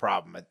alleviate the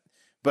problem.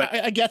 But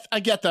I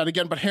get that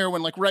again, but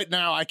heroin, like right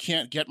now, I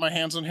can't get my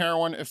hands on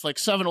heroin. If like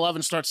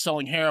 7-Eleven starts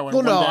selling heroin,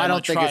 well, no, one day I I'm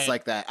don't think gonna it's try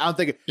like that. I don't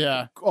think.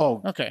 Yeah.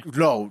 Oh, okay.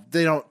 No,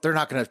 they don't. They're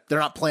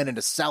not planning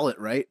to sell it,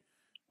 right?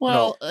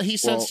 Well, he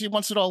says he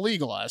wants it all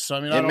legalized. So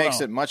I mean, it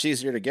makes it much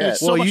easier to get.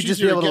 It's so well, much you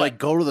just easier be able to to, get. like,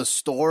 go to the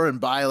store and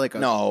buy like a.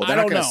 No, they're I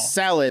not don't going to know.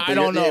 sell it. I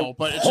don't know,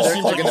 but it just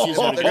seems like it's easier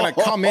to they're get. going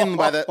to come in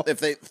by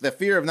the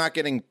fear of not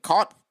getting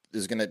caught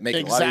is going to make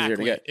it a lot easier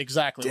to get.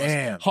 Exactly.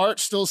 Damn. Hart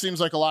still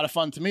seems like a lot of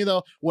fun to me,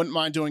 though. Wouldn't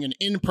mind doing an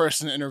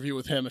in-person interview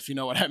with him, if you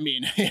know what I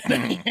mean.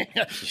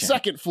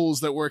 Second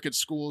fools that work at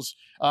schools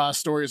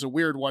story is a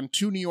weird one.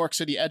 2 New York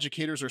City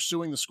educators are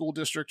suing the school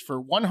district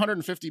for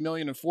 $150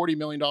 million and $40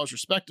 million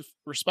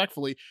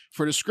respectively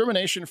for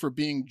discrimination for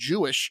being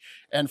Jewish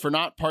and for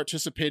not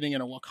participating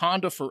in a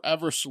Wakanda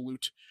Forever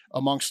salute,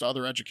 amongst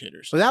other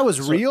educators. So that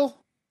was real?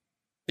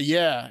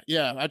 Yeah.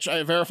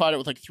 I verified it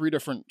with like 3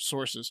 different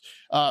sources,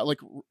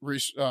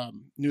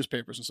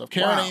 newspapers and stuff.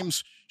 Karen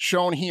Ames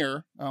shown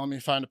here. Let me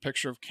find a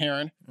picture of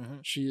Karen. Mm-hmm.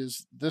 She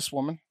is this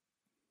woman.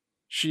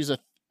 She's a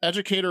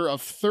educator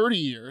of 30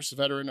 years,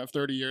 veteran of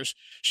 30 years.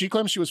 She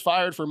claims she was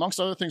fired for, amongst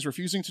other things,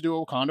 refusing to do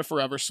a Wakanda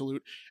Forever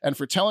salute and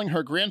for telling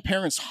her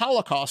grandparents'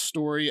 Holocaust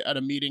story at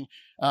a meeting.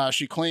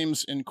 She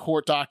claims in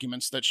court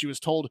documents that she was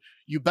told,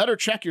 "You better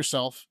check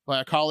yourself," by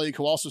a colleague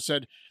who also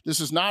said, "This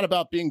is not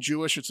about being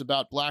Jewish. It's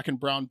about black and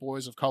brown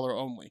boys of color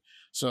only."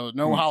 So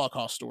no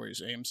Holocaust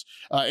stories, Ames.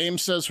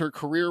 Ames says her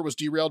career was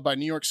derailed by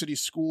New York City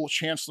school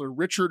chancellor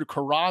Richard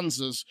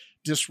Carranza's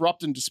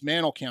Disrupt and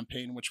Dismantle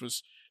campaign, which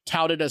was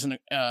touted as an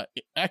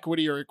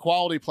equity or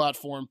equality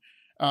platform.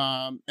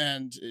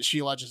 And she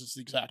alleges it's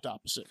the exact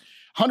opposite.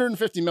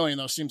 150 million,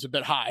 though, seems a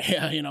bit high,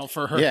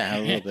 for her. Yeah, a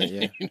little bit,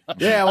 yeah.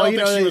 Yeah,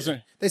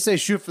 well, they say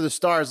shoot for the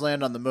stars,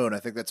 land on the moon. I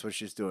think that's what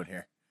she's doing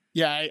here.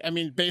 Yeah, I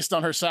mean, based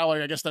on her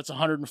salary, I guess that's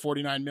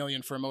 149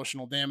 million for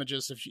emotional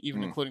damages,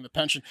 even including the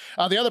pension.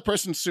 The other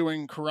person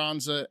suing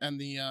Carranza and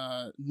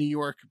the New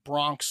York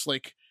Bronx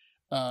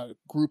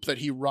group that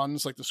he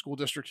runs, like the school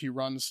district he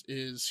runs,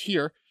 is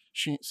here.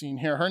 Seen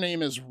here. Her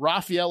name is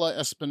Rafaela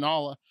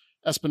Espinola.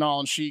 Espinal,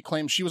 and she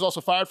claims she was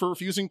also fired for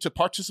refusing to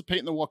participate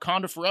in the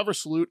Wakanda Forever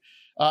salute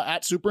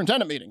at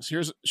superintendent meetings.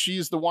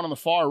 She's the one on the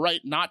far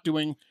right, not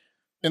doing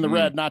in the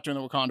red, not doing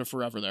the Wakanda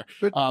Forever there.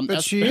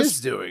 But she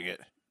is doing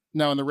it.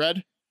 No, in the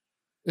red.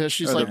 Yeah,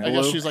 she's like, I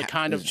guess she's like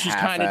kind of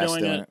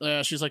doing it.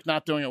 Yeah, she's like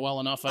not doing it well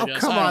enough. I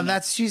guess. Come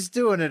on, she's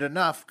doing it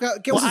enough. Why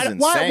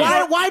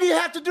do you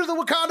have to do the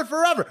Wakanda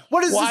Forever?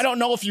 What is? Well, this? I don't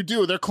know if you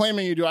do. They're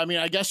claiming you do. I mean,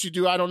 I guess you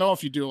do. I don't know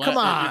if you do. Come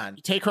on,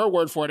 take her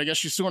word for it. I guess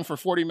she's suing for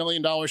 $40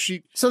 million.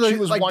 She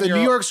was like the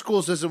New York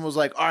school system was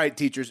like, all right,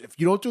 teachers, if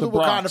you don't do the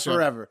Wakanda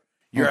Forever,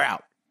 you're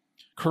out.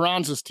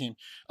 Carranza's team.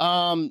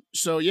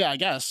 So yeah, I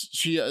guess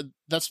she.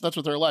 That's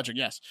what they're alleging.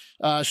 Yes,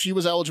 she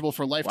was eligible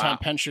for lifetime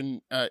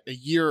pension a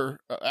year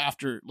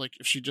after. Like,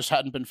 if she just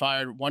hadn't been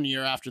fired 1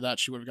 year after that,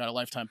 she would have got a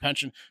lifetime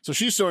pension. So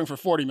she's suing for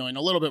 $40 million,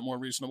 a little bit more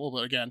reasonable,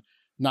 but again,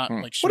 not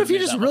like. She what if you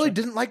just really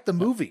didn't like the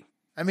movie?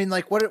 I mean,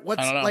 like, what's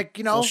like,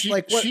 you know,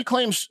 well, she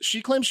claims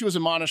she was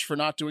admonished for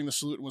not doing the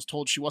salute and was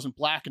told she wasn't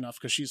black enough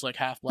because she's like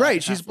half black.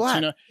 Right, she's black.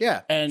 Latina,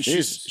 yeah, and she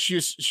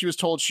was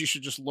told she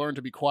should just learn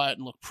to be quiet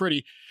and look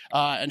pretty.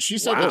 And she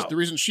said the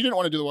reason she didn't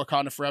want to do the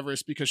Wakanda Forever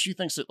is because she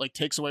thinks it like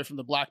takes away from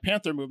the Black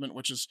Panther movement,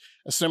 which is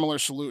a similar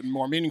salute and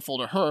more meaningful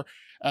to her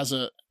as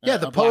a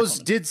the pose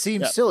did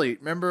seem silly.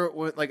 Remember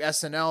what like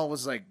SNL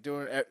was like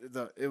doing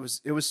it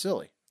was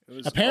silly.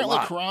 Apparently,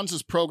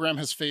 Carranza's program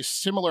has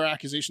faced similar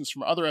accusations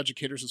from other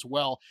educators as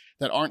well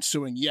that aren't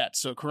suing yet.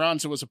 So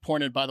Carranza was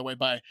appointed, by the way,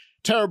 by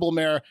terrible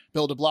mayor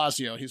Bill de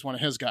Blasio. He's one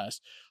of his guys.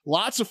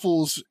 Lots of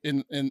fools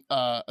in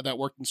that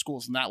worked in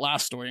schools in that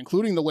last story,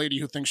 including the lady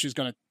who thinks she's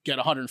going to get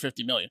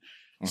 $150 million.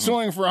 Mm-hmm.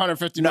 Suing for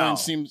 $150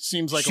 million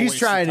seems like she's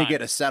trying to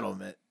get a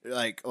settlement,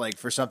 like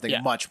for something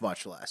much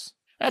less.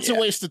 That's a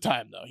waste of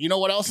time, though. You know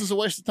what else is a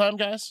waste of time,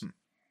 guys?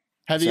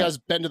 Have you guys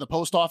been to the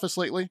post office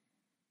lately?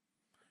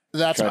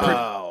 That's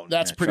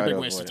a pretty big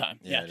waste of time.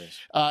 Yeah.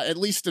 At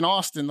least in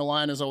Austin, the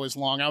line is always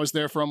long. I was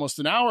there for almost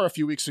an hour a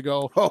few weeks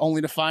ago,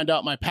 only to find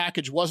out my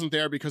package wasn't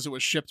there because it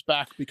was shipped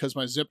back because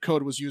my zip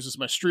code was used as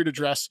my street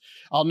address.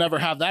 I'll never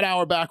have that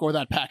hour back or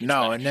that package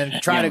back. And then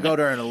try to go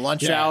during a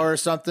lunch hour or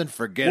something.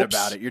 Forget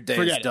about it. Your day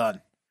is done.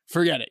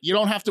 Forget it. You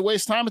don't have to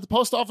waste time at the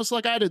post office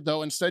like I did,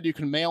 though. Instead, you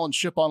can mail and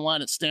ship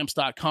online at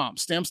Stamps.com.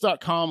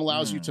 Stamps.com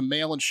allows you to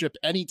mail and ship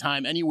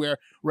anytime, anywhere,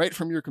 right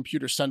from your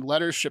computer. Send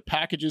letters, ship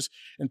packages,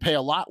 and pay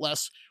a lot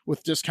less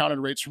with discounted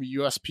rates from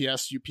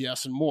USPS,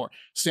 UPS, and more.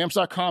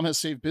 Stamps.com has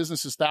saved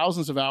businesses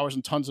thousands of hours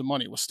and tons of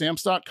money. With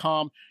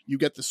Stamps.com, you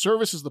get the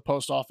services of the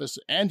post office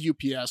and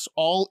UPS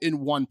all in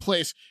one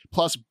place,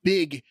 plus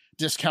big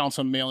discounts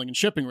on mailing and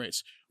shipping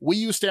rates. We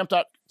use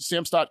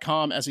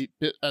Stamps.com as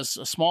a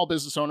small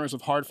business owners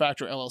of Hard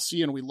Factor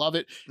LLC, and we love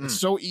it. It's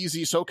so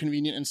easy, so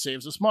convenient, and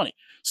saves us money.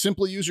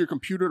 Simply use your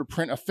computer to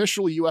print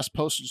official U.S.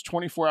 postage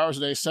 24 hours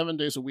a day, 7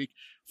 days a week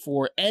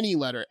for any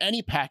letter,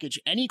 any package,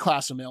 any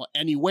class of mail,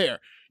 anywhere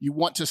you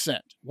want to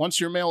send. Once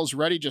your mail is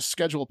ready, just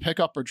schedule a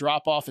pickup or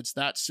drop off. It's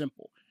that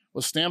simple.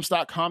 With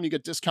Stamps.com, you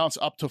get discounts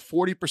up to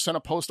 40%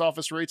 of post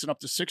office rates and up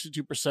to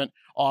 62%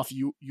 off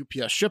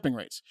UPS shipping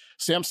rates.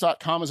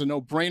 Stamps.com is a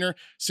no-brainer,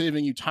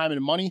 saving you time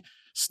and money.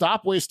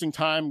 Stop wasting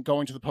time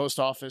going to the post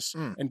office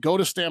and go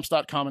to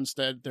Stamps.com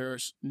instead.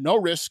 There's no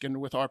risk,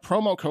 and with our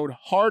promo code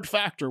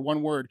HARDFACTOR,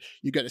 one word,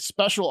 you get a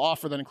special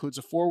offer that includes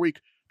a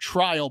 4-week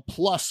trial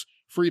plus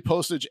free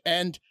postage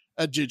and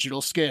a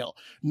digital scale.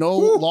 No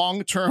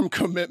long-term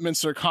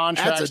commitments or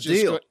contracts. That's a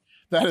deal.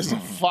 That is a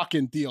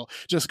fucking deal.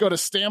 Just go to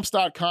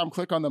Stamps.com,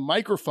 click on the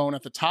microphone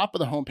at the top of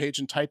the homepage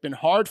and type in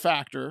Hard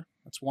Factor.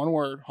 That's one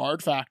word,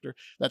 Hard Factor.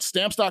 That's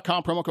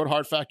Stamps.com, promo code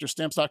Hard Factor,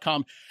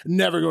 Stamps.com.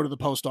 Never go to the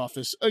post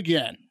office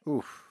again.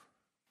 Oof.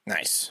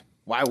 Nice.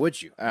 Why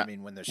would you? I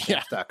mean, when there's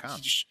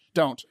Stamps.com.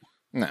 Don't.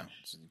 No,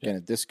 get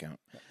a discount.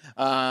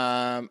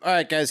 All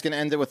right, guys, going to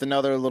end it with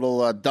another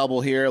little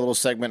double here, a little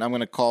segment I'm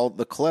going to call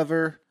The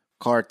Clever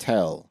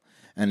Cartel.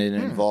 And it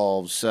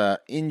involves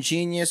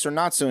ingenious or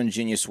not so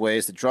ingenious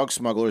ways that drug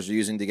smugglers are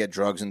using to get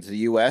drugs into the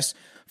U.S.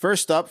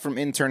 First up, from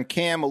intern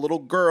Cam, a little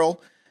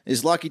girl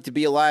is lucky to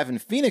be alive in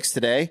Phoenix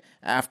today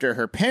after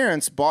her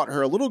parents bought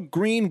her a little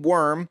green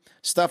worm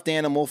stuffed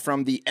animal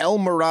from the El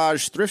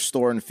Mirage thrift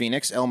store in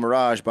Phoenix. El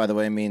Mirage, by the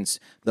way, means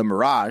the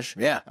Mirage.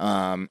 Yeah.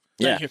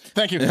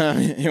 Thank you.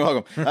 You're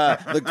welcome.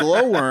 The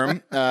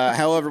glowworm,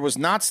 however, was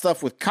not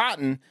stuffed with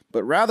cotton,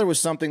 but rather was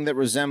something that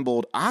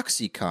resembled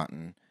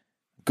OxyContin.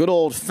 Good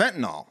old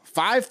fentanyl.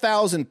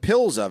 5,000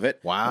 pills of it.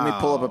 Wow. Let me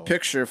pull up a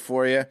picture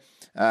for you.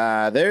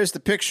 There's the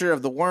picture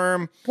of the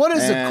worm. What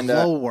is a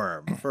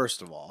glowworm,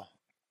 first of all?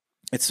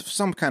 It's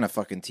some kind of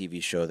fucking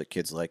TV show that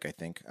kids like, I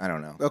think. I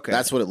don't know. Okay.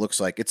 That's what it looks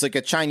like. It's like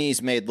a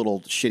Chinese-made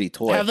little shitty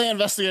toy. Have they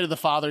investigated the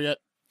father yet?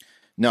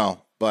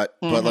 No, but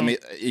let me.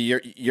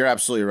 You're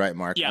absolutely right,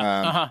 Mark.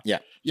 Yeah.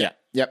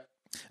 Yep.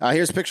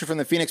 Here's a picture from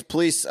the Phoenix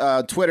Police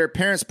Twitter.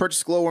 Parents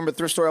purchased glowworm at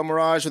thrift store El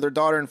Mirage with their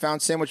daughter and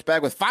found sandwich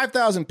bag with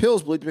 5,000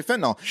 pills believed to be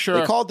fentanyl. Sure.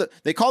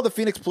 They called the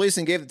Phoenix Police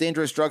and gave the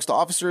dangerous drugs to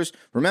officers.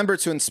 Remember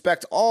to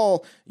inspect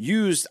all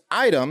used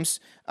items.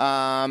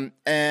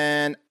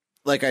 And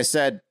like I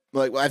said,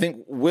 like I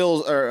think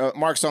Will's or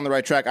Mark's on the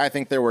right track. I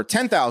think there were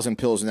 10,000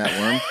 pills in that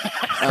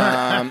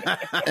worm,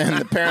 and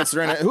the parents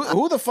are in it.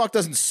 Who the fuck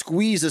doesn't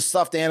squeeze a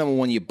stuffed animal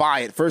when you buy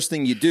it? First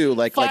thing you do,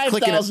 like clicking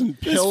pills.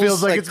 This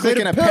feels like it's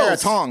clicking a pair of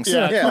tongs.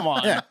 Yeah, come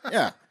on.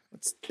 Yeah.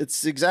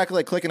 It's exactly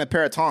like clicking a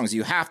pair of tongs.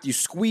 You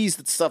squeeze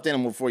the stuffed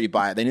animal before you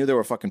buy it. They knew there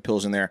were fucking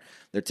pills in there.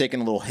 They're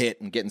taking a little hit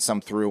and getting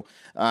some through.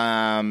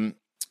 Taking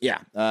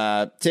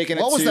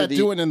it. What was that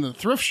doing in the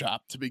thrift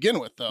shop to begin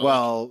with, though?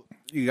 Well,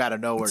 you got to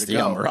know where to the go.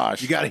 El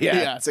Mirage. You got to,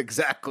 yeah, it's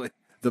exactly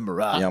the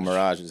Mirage. El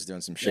Mirage is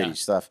doing some shady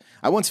stuff.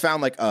 I once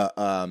found like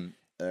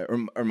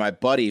or my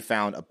buddy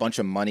found a bunch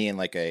of money in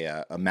like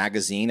a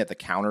magazine at the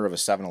counter of a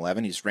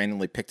 7-Eleven. He just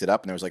randomly picked it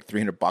up, and there was like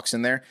 $300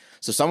 in there.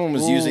 So someone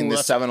was using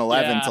this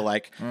 7-Eleven to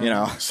like,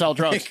 sell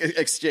drugs,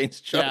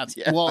 exchange drugs.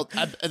 Yeah. Well,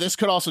 this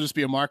could also just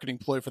be a marketing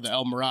ploy for the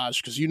El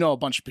Mirage, because a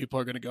bunch of people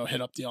are going to go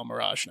hit up the El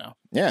Mirage now.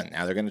 Yeah,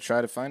 now they're going to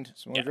try to find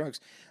some more drugs.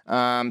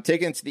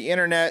 Taken it to the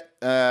internet,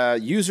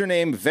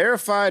 username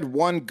verified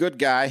one good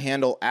guy,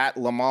 handle at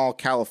Lamal,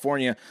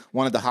 California,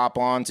 wanted to hop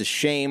on to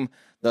shame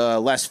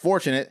the less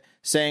fortunate,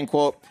 saying,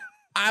 quote,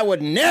 "I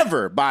would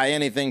never buy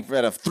anything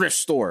at a thrift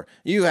store.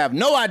 You have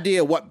no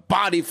idea what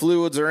body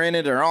fluids are in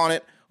it or on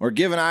it, or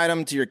give an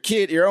item to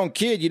your own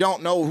kid. You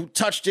don't know who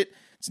touched it.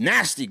 It's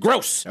nasty,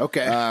 gross."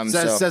 Okay.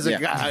 Says a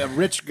guy, a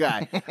rich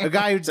guy, a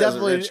guy who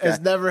definitely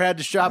has never had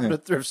to shop at a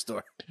thrift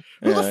store.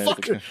 Who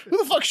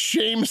the fuck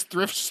shames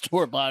thrift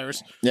store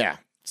buyers? Yeah.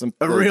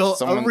 A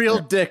real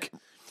dick.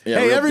 Yeah,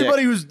 hey, real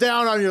everybody dick. who's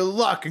down on your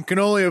luck and can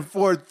only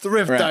afford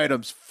thrift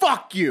items,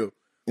 fuck you.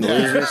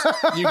 Yeah.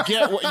 You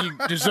get what you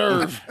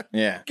deserve.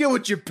 Yeah. Get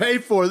what you pay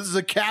for. This is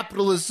a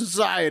capitalist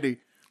society.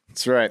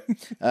 That's right.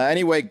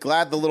 Anyway,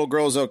 glad the little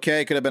girl's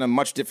okay. Could have been a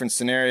much different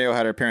scenario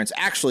had her parents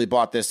actually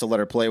bought this to let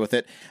her play with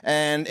it.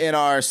 And in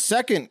our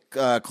second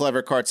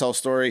clever cartel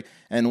story,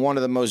 and one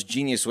of the most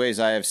genius ways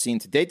I have seen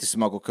to date to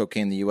smuggle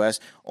cocaine in the U.S.,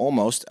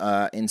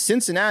 in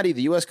Cincinnati,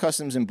 the U.S.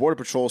 Customs and Border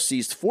Patrol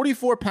seized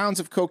 44 pounds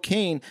of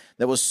cocaine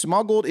that was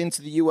smuggled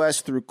into the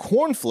U.S. through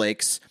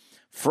cornflakes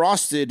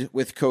frosted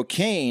with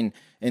cocaine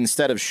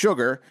instead of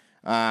sugar.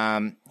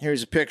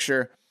 Here's a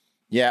picture.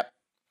 Yep.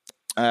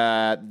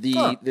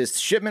 This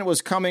shipment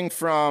was coming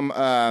from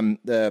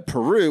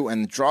Peru,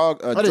 and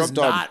drug that is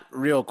dog. not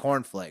real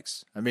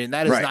cornflakes. I mean,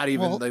 that is not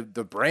even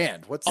the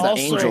brand. What's the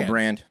Angel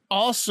brand?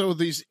 Also,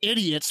 these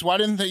idiots, why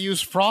didn't they use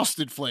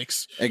Frosted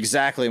Flakes?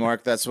 Exactly,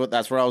 Mark. That's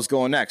where I was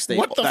going next.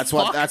 What the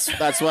fuck?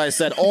 That's why I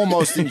said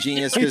almost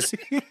ingenious, because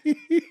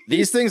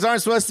these things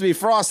aren't supposed to be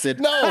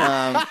frosted. No.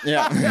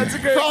 Yeah, that's a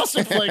great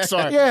Frosted Flakes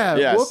are. Yeah.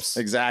 Yes, Whoops.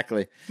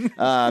 exactly.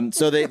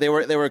 So they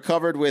were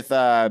covered with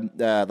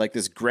like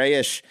this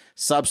grayish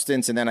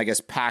substance, and then I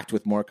guess packed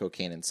with more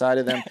cocaine inside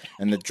of them.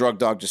 And the drug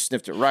dog just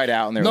sniffed it right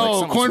out. And they're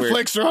like,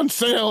 cornflakes are on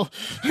sale.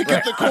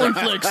 Get the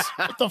cornflakes.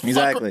 What the fuck?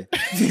 Exactly.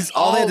 These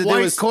All they had to do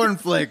white was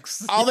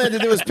cornflakes. All they had to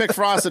do was pick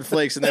Frosted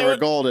Flakes, and they were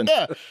golden.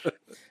 Yeah.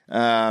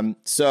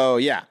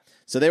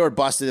 So they were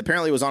busted.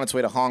 Apparently, it was on its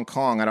way to Hong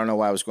Kong. I don't know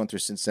why I was going through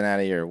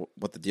Cincinnati or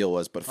what the deal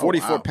was, but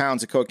 44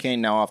 pounds of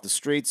cocaine now off the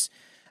streets.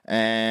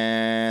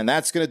 And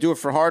that's going to do it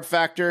for Hard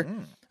Factor.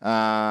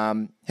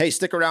 Hey,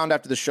 stick around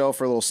after the show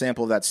for a little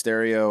sample of that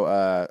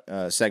stereo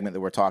segment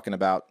that we're talking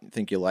about. I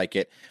think you'll like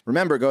it.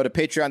 Remember, go to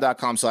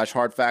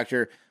patreon.com/Hard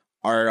Factor.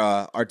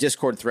 Our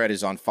Discord thread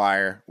is on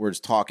fire. We're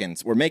just talking.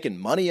 We're making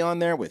money on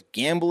there with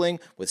gambling,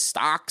 with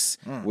stocks,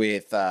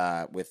 with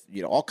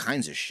all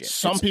kinds of shit.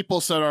 Some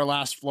people said our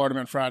last Florida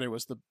Man Friday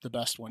was the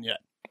best one yet.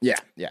 Yeah.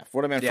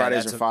 Florida Man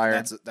Fridays are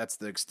fire. That's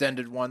the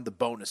extended one, the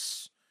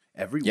bonus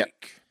every Yep.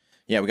 week.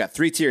 Yeah, we got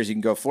 3 tiers. You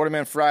can go Florida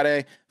Man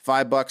Friday,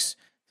 $5.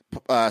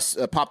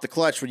 Pop the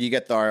Clutch, where you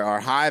get our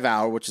Hive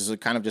Hour, which is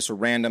kind of just a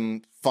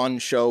random fun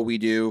show we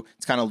do.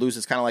 It's kind of loose.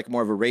 It's kind of like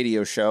more of a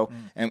radio show.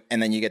 And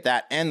then you get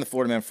that and the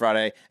Florida Man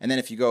Friday. And then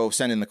if you go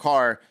send in the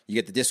car, you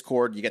get the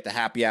Discord, you get the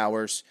happy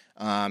hours,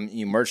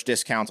 you merch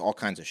discounts, all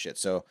kinds of shit.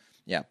 So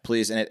yeah,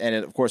 please. And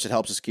of course, it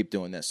helps us keep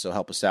doing this. So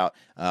help us out.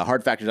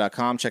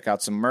 Hardfactor.com. Check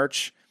out some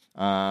merch.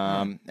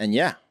 And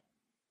yeah,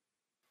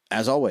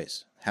 as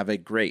always, have a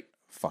great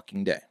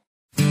fucking day.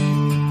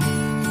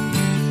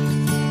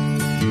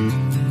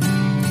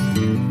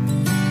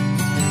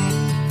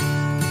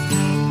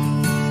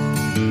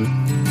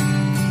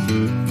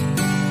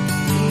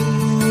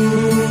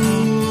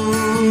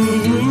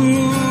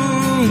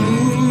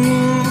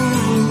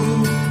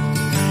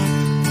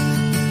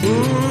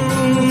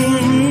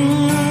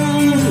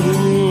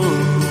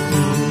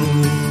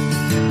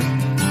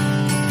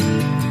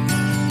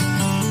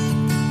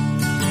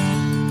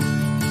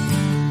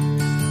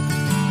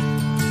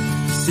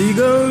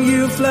 Seagull,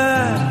 you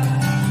fly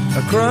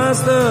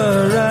across the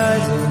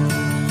horizon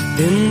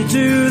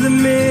into the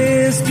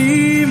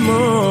misty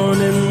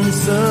morning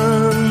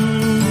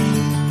sun.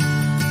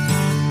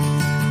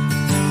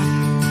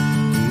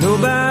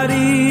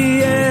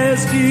 Nobody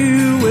asks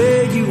you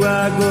where you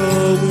are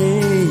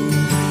going.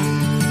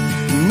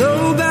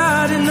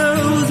 Nobody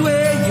knows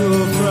where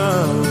you're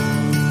from.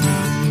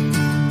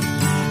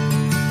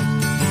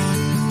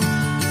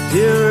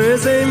 Here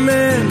is a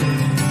man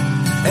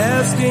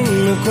asking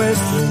a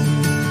question.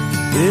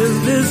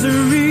 Is this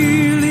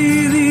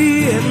really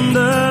the end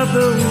of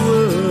the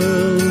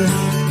world?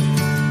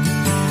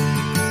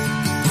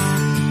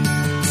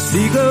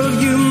 Seagull,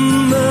 you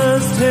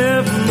must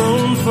have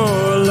known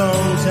for a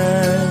long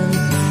time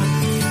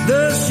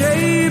the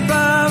shape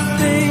of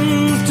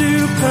things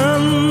to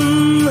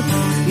come.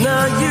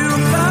 Now you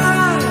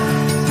fly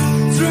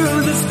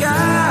through the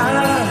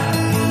sky,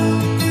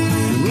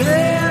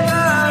 never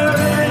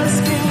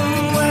asking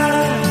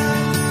why,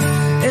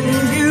 and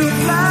you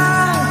fly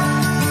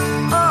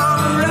all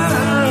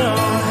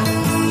around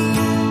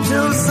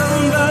till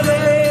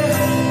somebody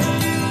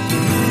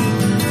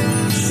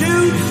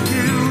shoots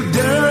you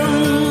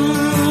down.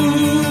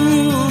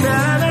 Na,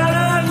 na,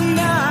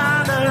 na,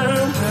 na,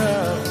 na.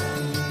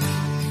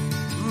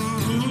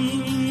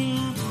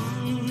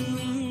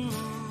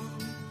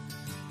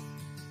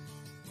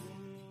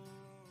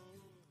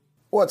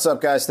 What's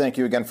up, guys? Thank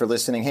you again for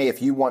listening. Hey,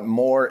 if you want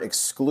more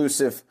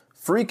exclusive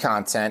free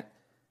content,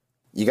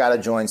 you got to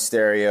join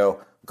Stereo.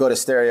 Go to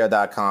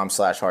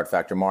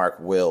stereo.com/hardfactor. Mark,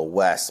 Will,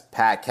 Wes,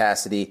 Pat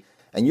Cassidy,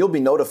 and you'll be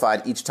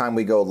notified each time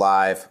we go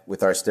live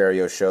with our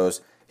Stereo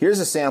shows. Here's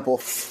a sample.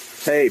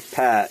 Hey,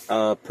 Pat,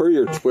 per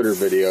your Twitter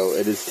video,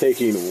 it is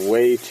taking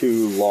way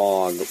too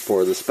long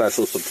for the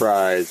special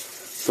surprise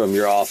from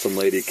your awesome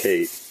lady,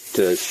 Kate,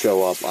 to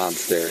show up on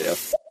Stereo.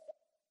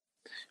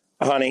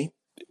 Honey,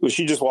 well,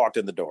 she just walked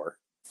in the door.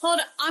 Hold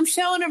on. I'm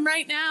showing him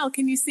right now.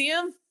 Can you see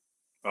him?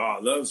 Oh,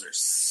 those are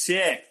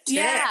sick tits.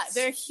 Yeah,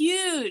 they're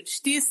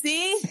huge. Do you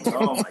see?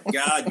 Oh, my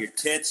God, your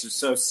tits are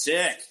so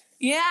sick.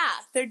 Yeah,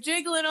 they're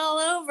jiggling all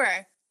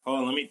over. Hold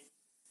on, let me...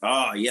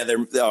 Oh, yeah,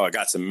 I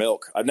got some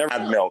milk. I've never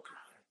had milk.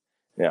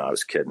 Yeah, I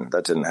was kidding.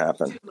 That didn't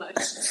happen.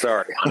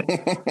 Sorry, honey.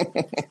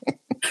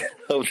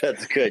 Hope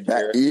that's good,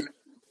 Jared.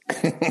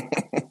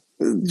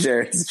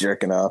 Jared's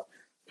jerking off.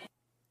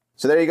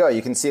 So there you go.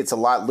 You can see it's a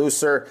lot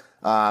looser.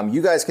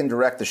 You guys can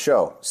direct the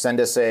show. Send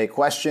us a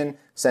question,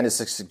 send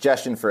us a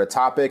suggestion for a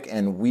topic,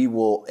 and we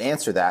will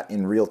answer that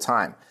in real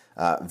time.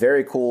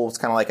 Very cool. It's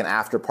kind of like an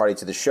after party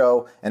to the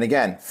show. And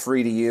again,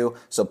 free to you.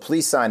 So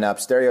please sign up,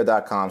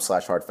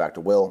 stereo.com/hardfactor.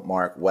 Will,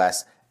 Mark,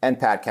 Wes, and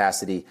Pat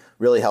Cassidy.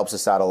 Really helps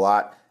us out a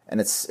lot.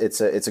 And it's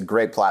a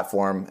great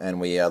platform,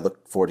 and we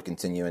look forward to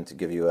continuing to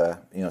give you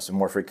some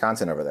more free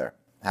content over there.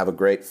 Have a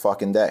great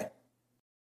fucking day.